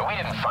area. We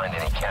didn't find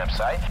any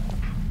campsite.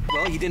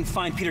 Well, you didn't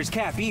find Peter's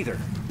cap either.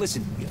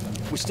 Listen,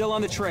 we're still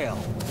on the trail.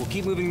 We'll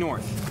keep moving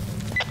north.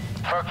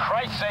 For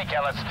Christ's sake,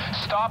 Ellis,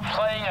 stop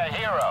playing a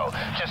hero.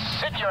 Just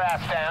sit your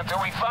ass down till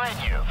we find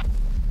you.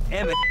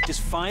 Emmett,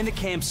 just find the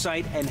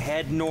campsite and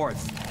head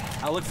north.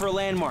 I'll look for a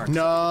landmark.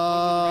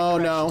 No,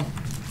 no.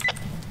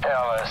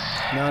 Ellis.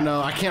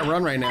 No, I can't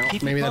run right now.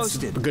 Keep me Maybe that's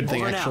posted. a good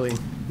thing, Over and actually. out.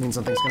 Means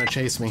something's gonna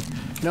chase me.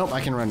 Nope,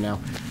 I can run now.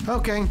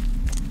 Okay.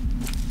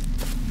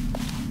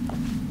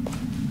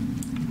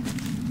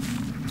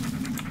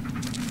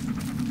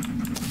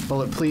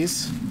 Bullet,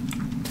 please.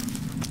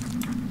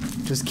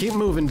 Just keep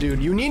moving,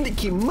 dude. You need to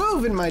keep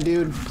moving, my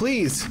dude.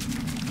 Please.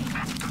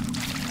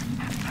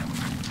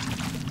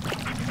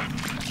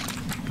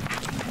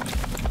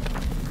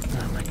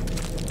 Oh my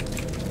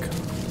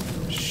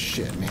God.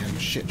 Shit, man.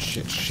 Shit.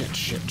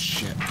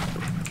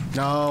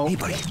 No. Hey,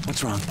 buddy,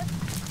 what's wrong?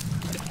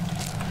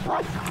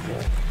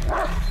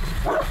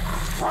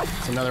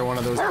 It's another one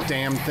of those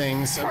damn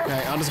things.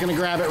 Okay, I'm just gonna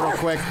grab it real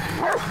quick.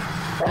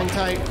 Hang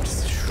tight.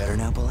 Better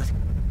now, Bullet?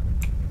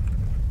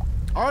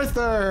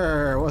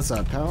 Arthur! What's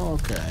up, pal?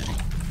 Okay.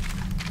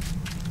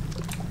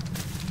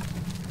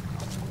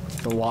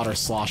 The water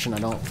sloshing, I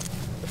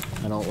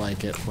don't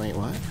like it. Wait,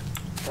 what?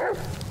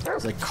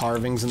 There's like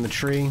carvings in the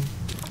tree.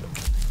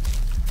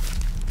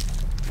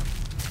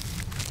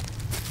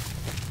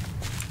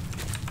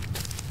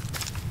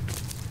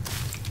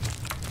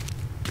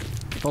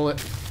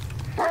 Bullet.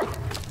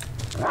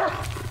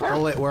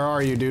 Bullet, where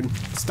are you, dude?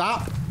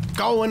 Stop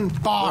going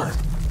far!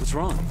 What's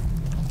wrong?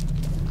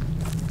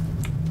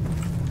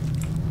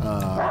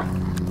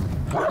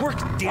 Work,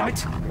 damn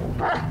it!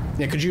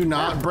 Yeah, could you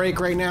not break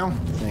right now?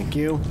 Thank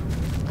you.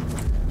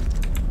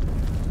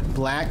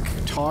 Black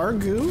tar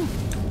goo?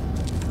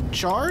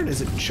 Charred?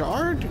 Is it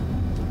charred?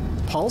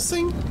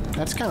 Pulsing?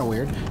 That's kind of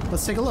weird.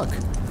 Let's take a look.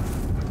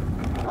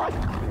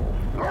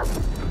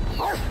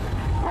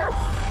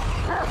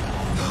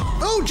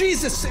 Oh,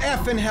 Jesus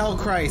effing hell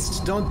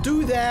Christ. Don't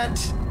do that.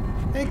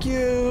 Thank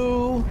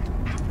you.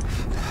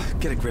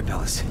 Get a grip,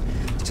 Ellis.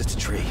 It's just a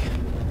tree.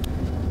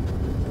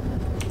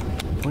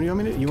 What do you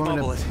want me to do? You want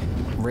me Bullet. to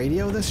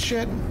radio this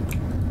shit?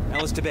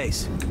 Ellis to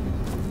base.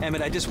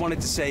 Emmett, I just wanted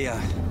to say, yeah,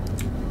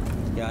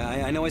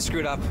 I know I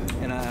screwed up,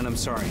 and I'm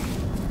sorry.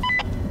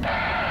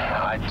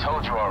 I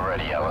told you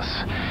already, Ellis.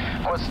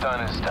 What's done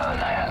is done.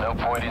 No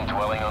point in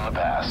dwelling on the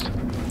past.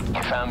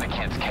 You found the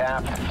kid's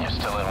cap. You're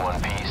still in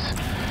one piece.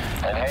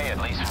 And hey, at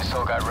least we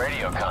still got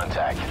radio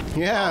contact.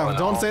 Yeah,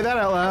 don't say that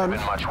out loud. Could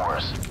have been much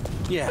worse.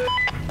 Yeah,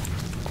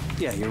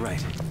 you're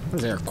right. What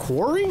is there, a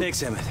quarry?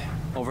 Thanks, Emmett.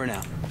 Over and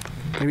out.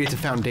 Maybe it's a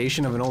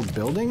foundation of an old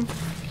building?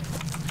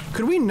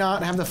 Could we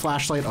not have the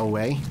flashlight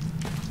away?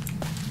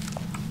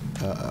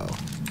 Uh-oh.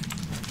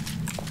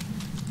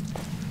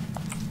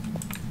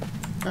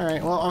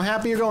 Alright, well, I'm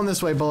happy you're going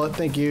this way, Bullet.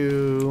 Thank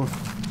you.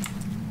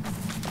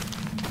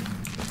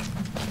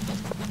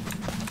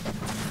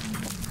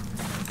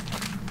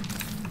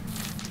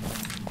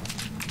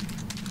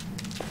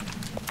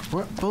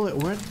 What? Bullet,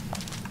 what?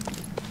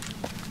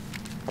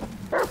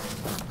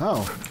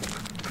 Oh.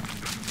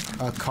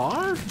 A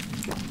car?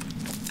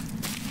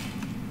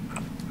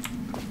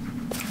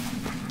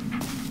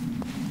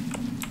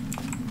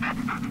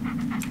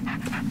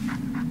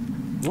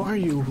 What are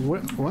you?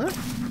 What?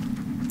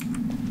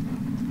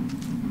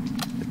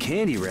 A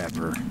candy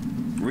wrapper?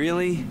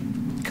 Really?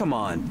 Come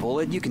on,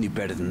 Bullet. You can do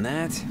better than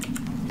that.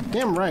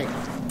 Damn right.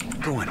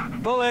 Go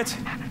on. Bullet!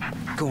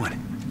 Go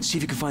on. See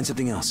if you can find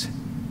something else.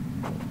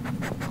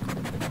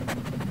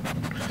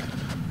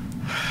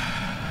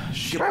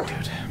 Shit,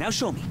 dude. Now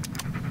show me.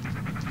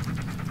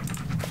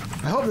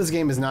 I hope this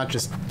game is not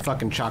just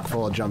fucking chock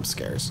full of jump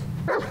scares.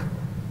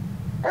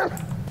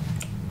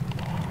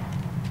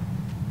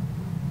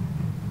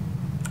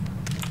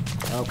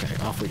 Okay,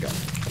 off we go.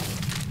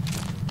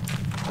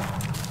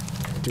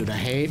 Dude, I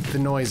hate the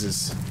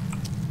noises.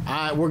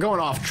 We're going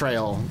off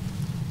trail.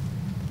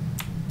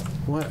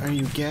 What are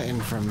you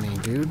getting from me,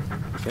 dude?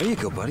 There you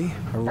go, buddy.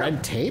 A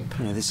red tape?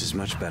 Yeah, this is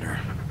much better.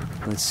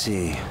 Let's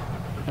see.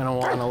 I don't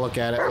want to look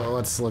at it. Well,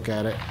 let's look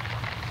at it.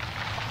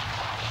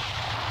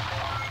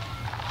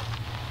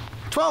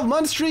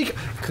 12-month streak!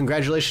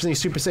 Congratulations on your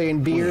Super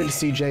Saiyan beard,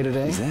 CJ,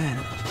 today. Who's that?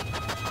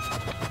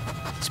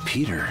 It's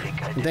Peter.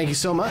 And thank you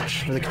so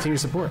much for the continued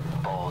support.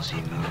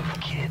 Ballsy move,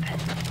 kid.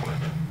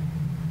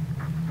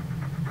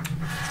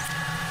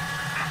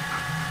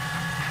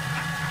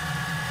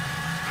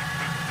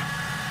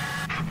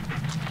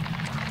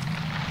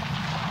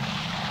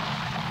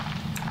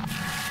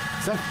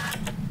 Is that...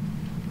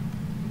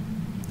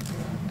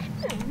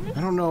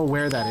 I don't know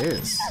where that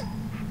is.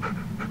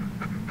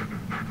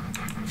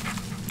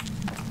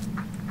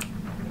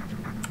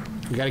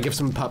 We gotta give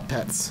some pup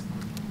pets.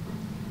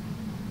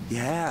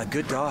 Yeah,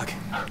 good dog.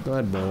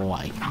 Good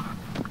boy.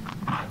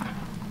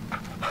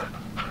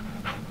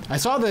 I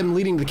saw them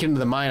leading the kid into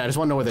the mine. I just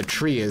want to know where the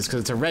tree is,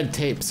 because it's a red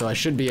tape, so I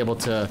should be able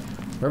to...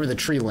 Wherever the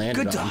tree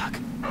landed Good on. dog.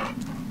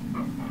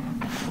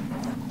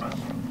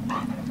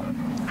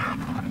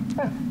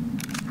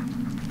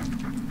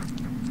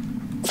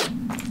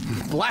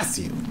 Bless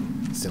you,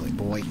 silly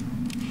boy.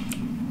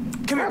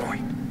 Come here, boy. All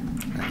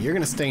right, you're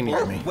gonna stay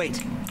near me.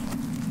 Wait.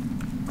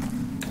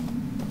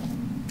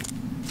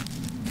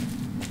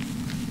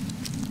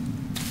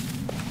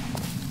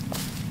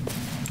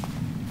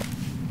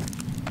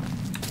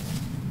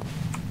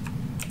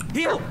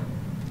 Heel.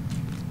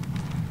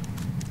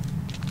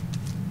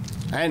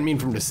 I didn't mean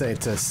for him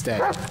to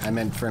stay. I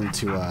meant for him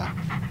to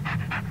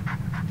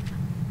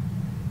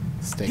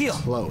stay Heel.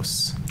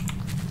 close.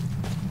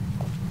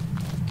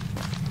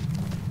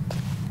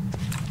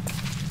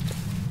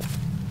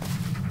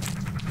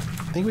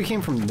 I think we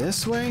came from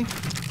this way.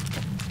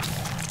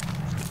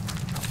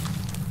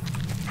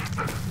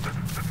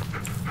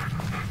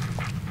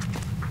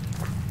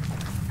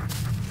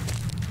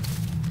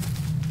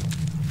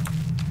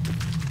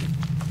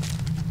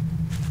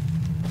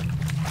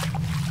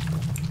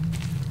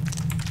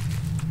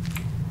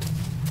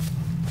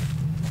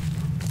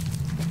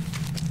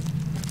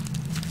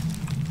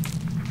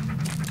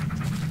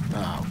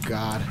 Oh,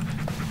 God.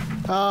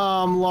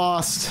 Oh, I'm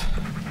lost.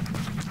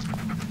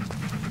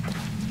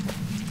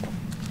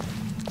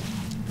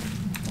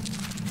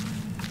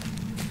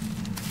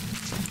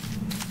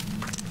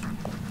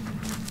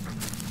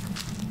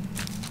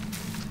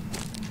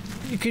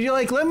 Could you,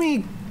 like, let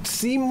me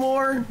see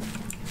more?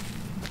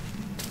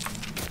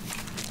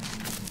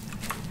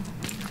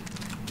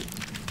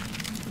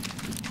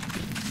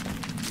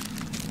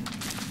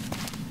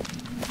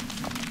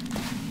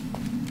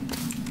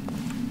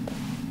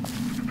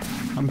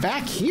 I'm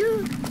back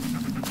here?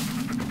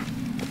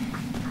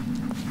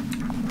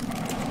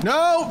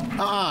 No!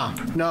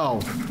 No.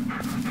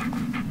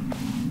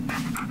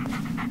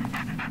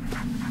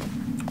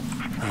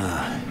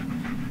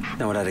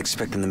 Not what I'd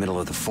expect in the middle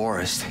of the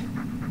forest.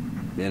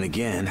 Then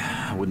again,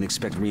 I wouldn't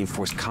expect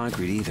reinforced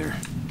concrete either.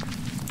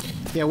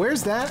 Yeah,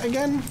 where's that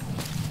again?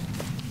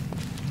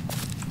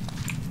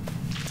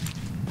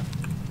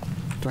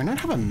 Do I not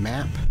have a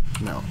map?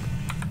 No.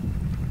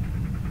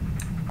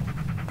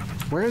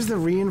 Where's the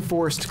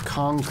reinforced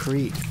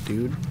concrete,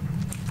 dude?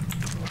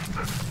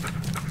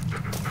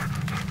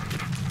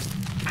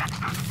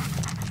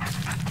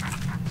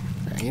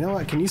 You know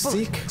what? Can you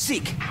seek?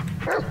 Seek!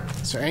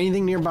 Is there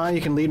anything nearby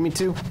you can lead me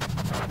to?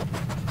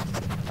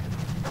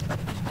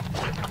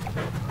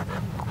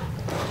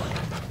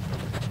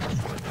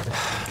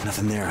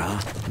 Nothing there, huh?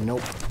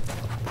 Nope.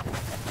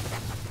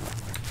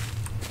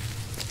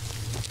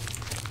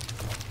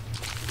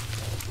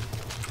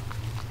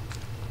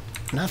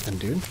 Nothing,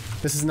 dude.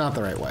 This is not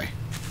the right way.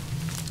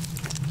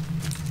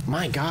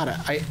 My God,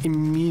 I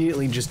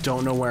immediately just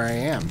don't know where I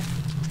am.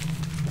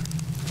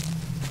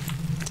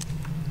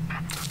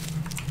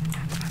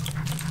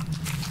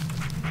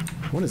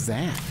 What is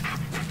that?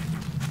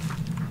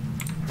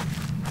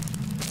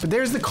 But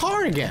there's the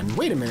car again.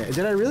 Wait a minute.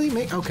 Did I really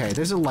make... Okay,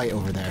 there's a light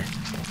over there.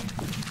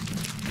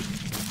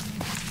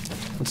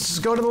 Let's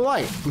just go to the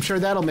light. I'm sure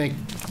that'll make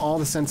all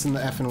the sense in the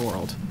effing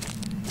world.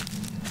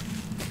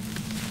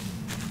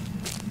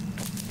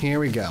 Here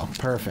we go.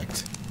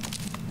 Perfect.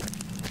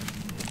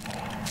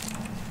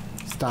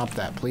 Stop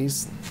that,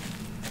 please.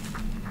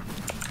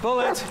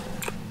 Bullet!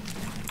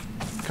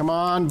 Come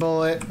on,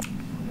 Bullet.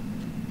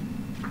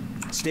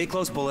 Stay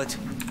close, Bullet.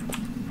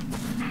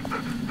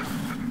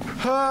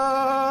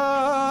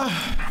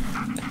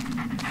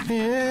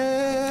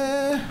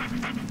 Yeah.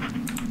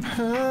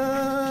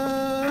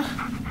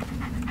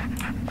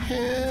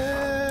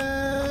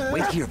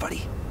 Wait here,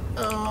 buddy.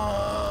 No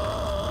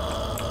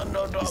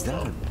doggo. Is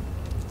that a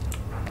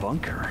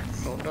bunker?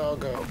 No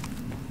doggo.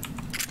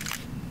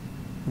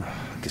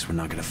 Guess we're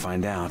not gonna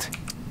find out.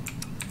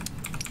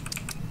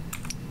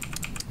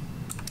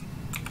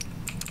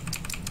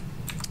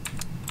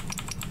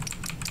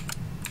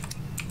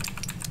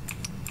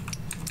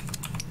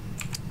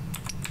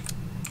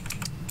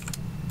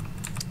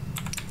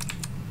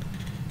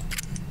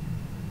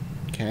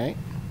 Okay.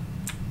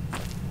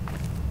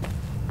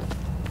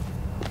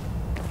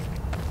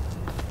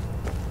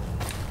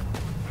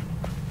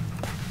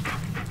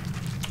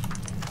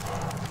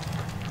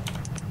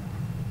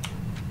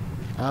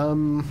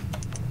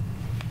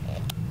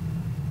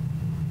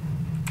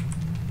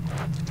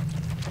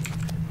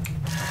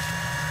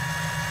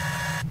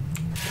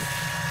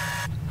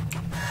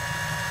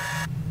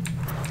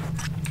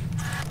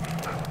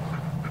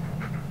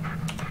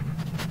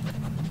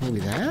 Maybe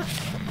that?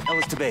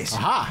 Ellis to base.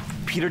 Aha!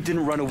 Peter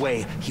didn't run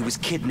away. He was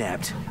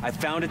kidnapped. I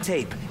found a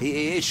tape.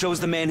 It shows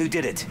the man who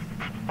did it.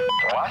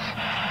 What?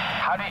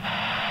 How do you...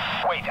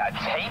 Wait, a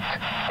tape?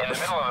 In the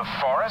middle of the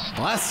forest?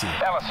 Bless you.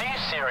 Alice, are you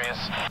serious?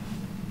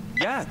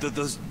 Yeah,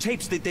 those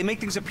tapes, they make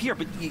things appear,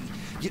 but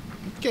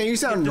Okay, you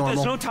sound normal.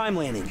 There's no time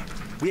landing.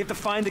 We have to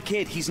find the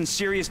kid. He's in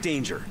serious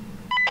danger.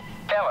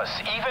 Ellis,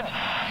 even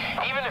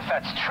if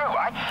that's true,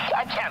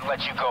 I can't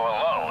let you go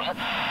alone.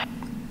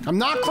 I'm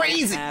not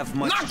crazy. Have I'm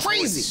much not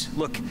crazy. choice.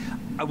 Look,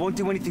 I won't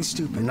do anything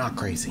stupid. I'm not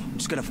crazy. I'm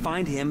just gonna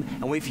find him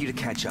and wait for you to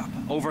catch up.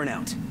 Over and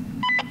out.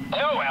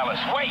 No, Alice,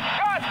 wait!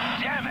 God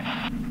damn it!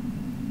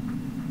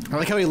 I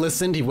like how he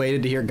listened. He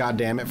waited to hear "God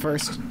damn it"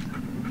 first.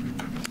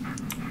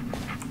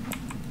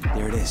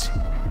 There it is.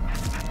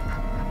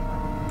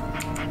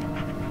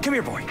 Come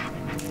here, boy.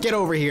 Get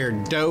over here,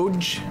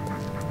 Doge.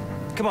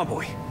 Come on,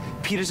 boy.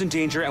 Peter's in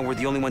danger, and we're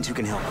the only ones who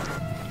can help him.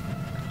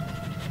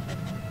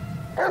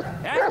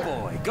 That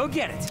boy, go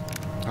get it.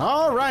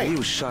 All right. He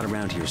was shot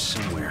around here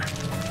somewhere.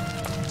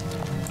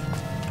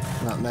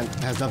 Well, that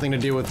has nothing to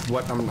do with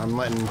what I'm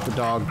letting the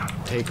dog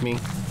take me.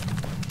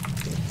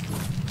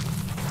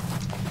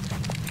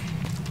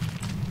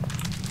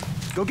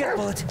 Go get it,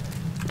 Bullet.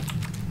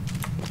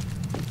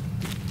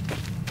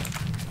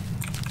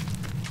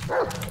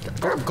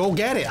 Go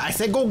get it. I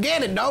said go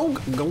get it,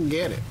 dog. Go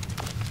get it.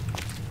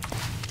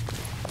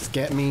 Just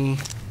get me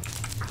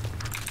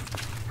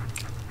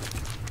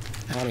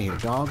out of here,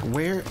 dog.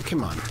 Where?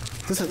 Come on.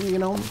 This is, you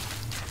know,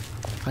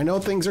 I know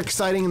things are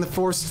exciting in the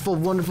forest, full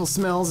of wonderful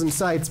smells and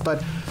sights,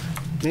 but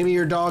maybe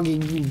your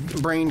doggy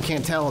brain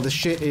can't tell. This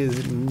shit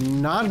is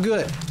not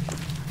good.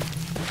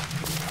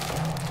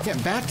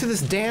 Get back to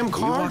this damn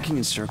car. Are you walking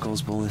in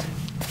circles, Bullet?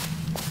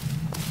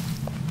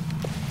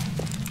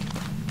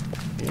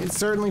 It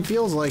certainly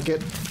feels like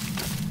it.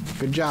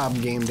 Good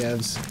job, game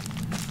devs.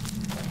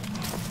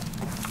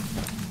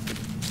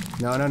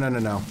 No, no, no, no,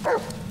 no.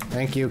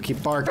 Thank you.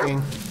 Keep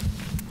barking.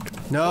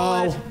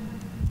 No. Bullet.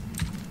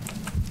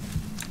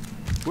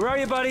 Where are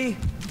you, buddy?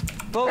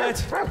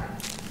 Bullet.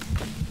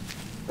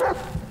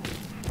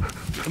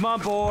 Come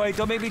on, boy.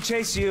 Don't make me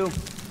chase you.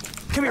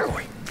 Come here,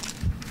 boy.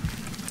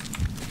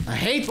 I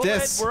hate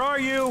Bullet, this. where are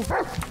you?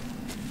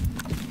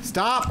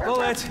 Stop.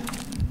 Bullet.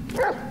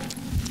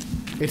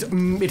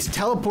 It's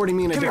teleporting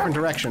me in a different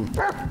direction.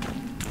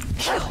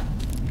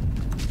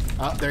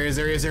 Oh, there he is,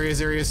 there he is, there he is,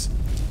 there he is.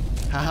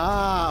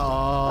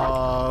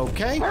 Haha,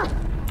 okay.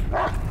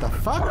 The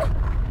fuck?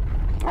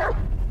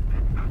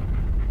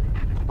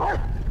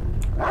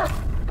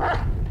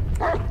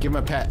 Give him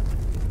a pet.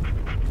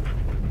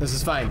 This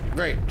is fine.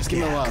 Great. Just give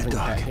him a love and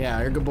pet. Yeah,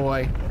 you're a good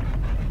boy.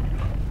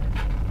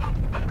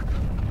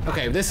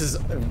 Okay, this is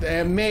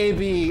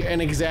maybe an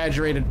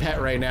exaggerated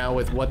pet right now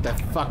with what the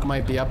fuck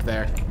might be up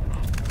there.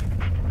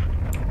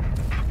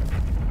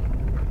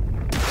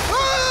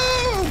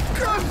 Oh!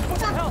 God!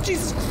 Fuck!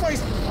 Jesus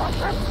Christ!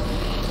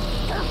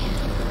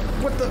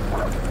 What the?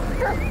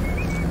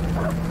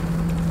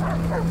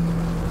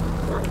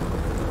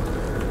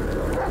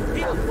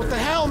 What the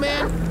hell,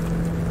 man?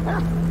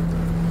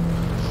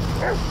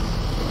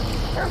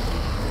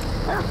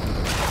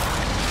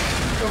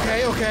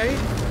 Okay, okay.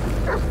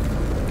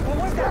 What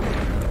was that?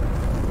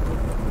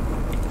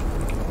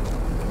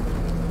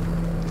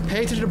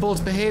 Pay attention to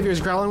Bullet's behaviors.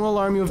 Growling will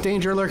alarm you if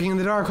danger lurking in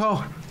the dark.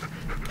 Oh,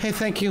 hey,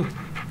 thank you.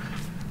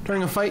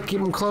 During a fight, keep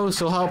him close.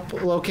 He'll help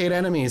locate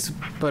enemies.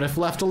 But if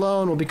left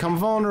alone, will become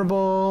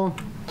vulnerable.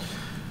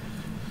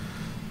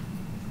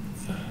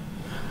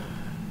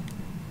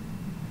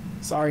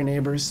 Sorry,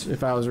 neighbors,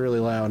 if I was really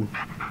loud.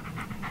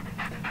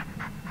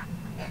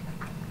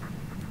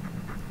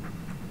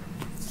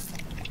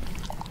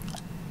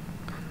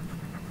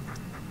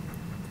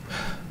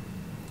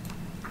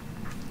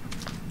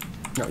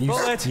 No,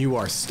 you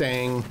are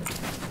staying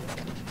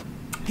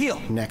Heal.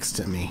 next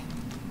to me.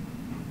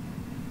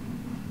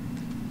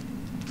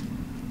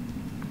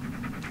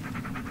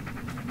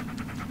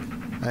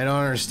 I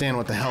don't understand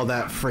what the hell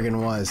that friggin'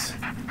 was.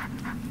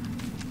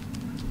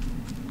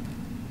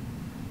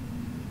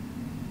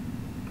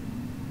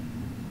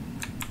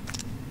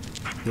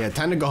 Yeah,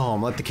 time to go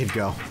home. Let the kid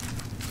go.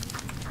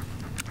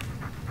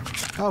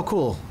 Oh,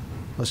 cool.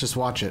 Let's just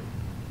watch it.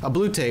 A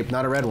blue tape,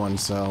 not a red one,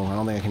 so I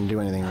don't think I can do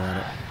anything about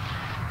it.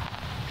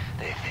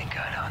 They think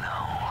I don't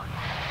know,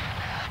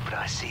 but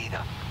I see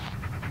them.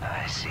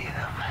 I see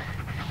them.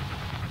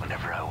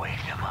 Whenever I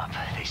wake them up,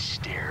 they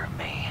stare at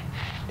me.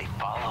 They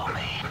follow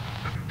me.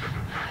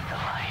 The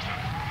light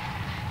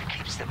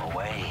keeps them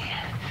away,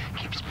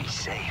 keeps me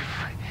safe.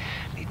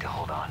 Need to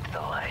hold on to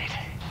the light.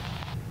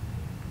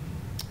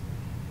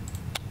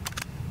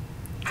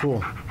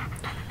 Cool.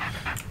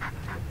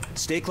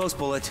 Stay close,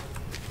 Bullet.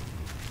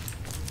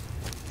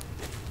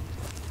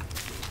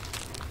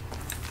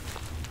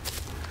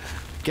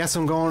 Guess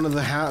I'm going to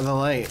the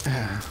light.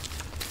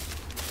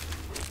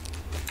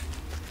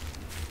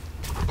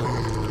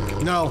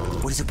 No.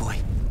 What is it, boy?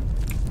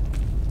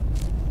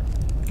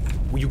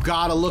 You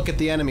gotta look at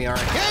the enemy,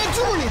 alright? Can't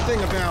do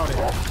anything about it!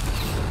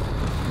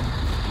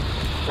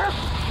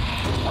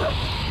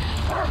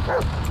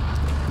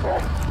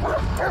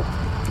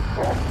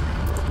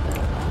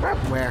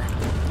 Where?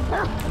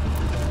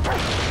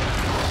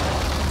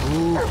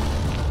 Ooh.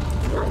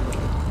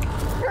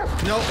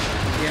 Nope.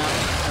 Yeah,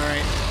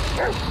 alright.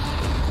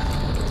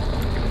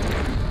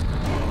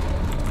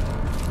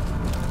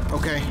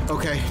 Okay,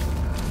 okay.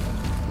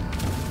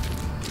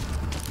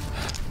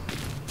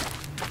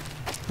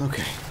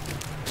 Okay.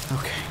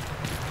 Okay.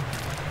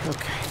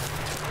 Okay.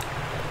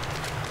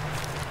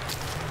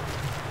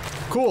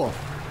 Cool.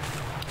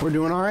 We're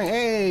doing alright.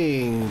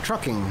 Hey,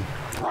 trucking.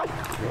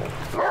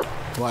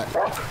 What?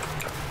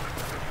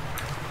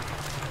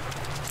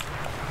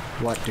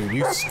 What, dude?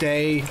 You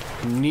stay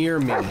near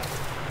me.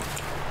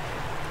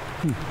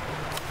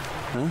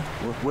 Huh?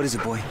 What is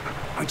it, boy?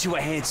 Aren't you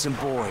a handsome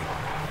boy?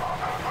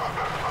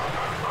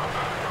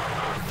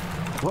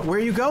 What? Where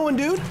are you going,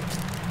 dude?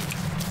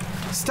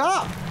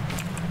 Stop!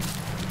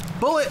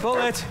 Bullet!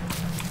 Bullet!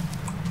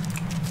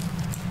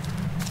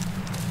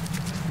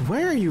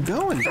 Where are you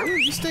going,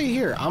 dude? You stay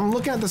here. I'm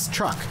looking at this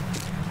truck.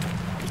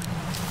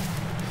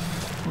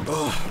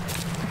 Ugh.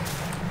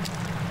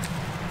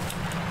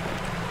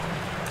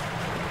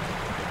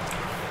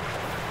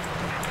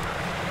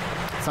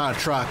 It's not a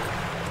truck.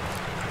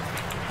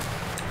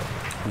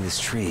 This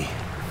tree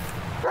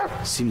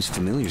seems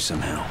familiar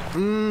somehow.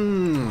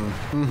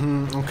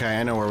 Okay,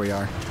 I know where we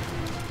are.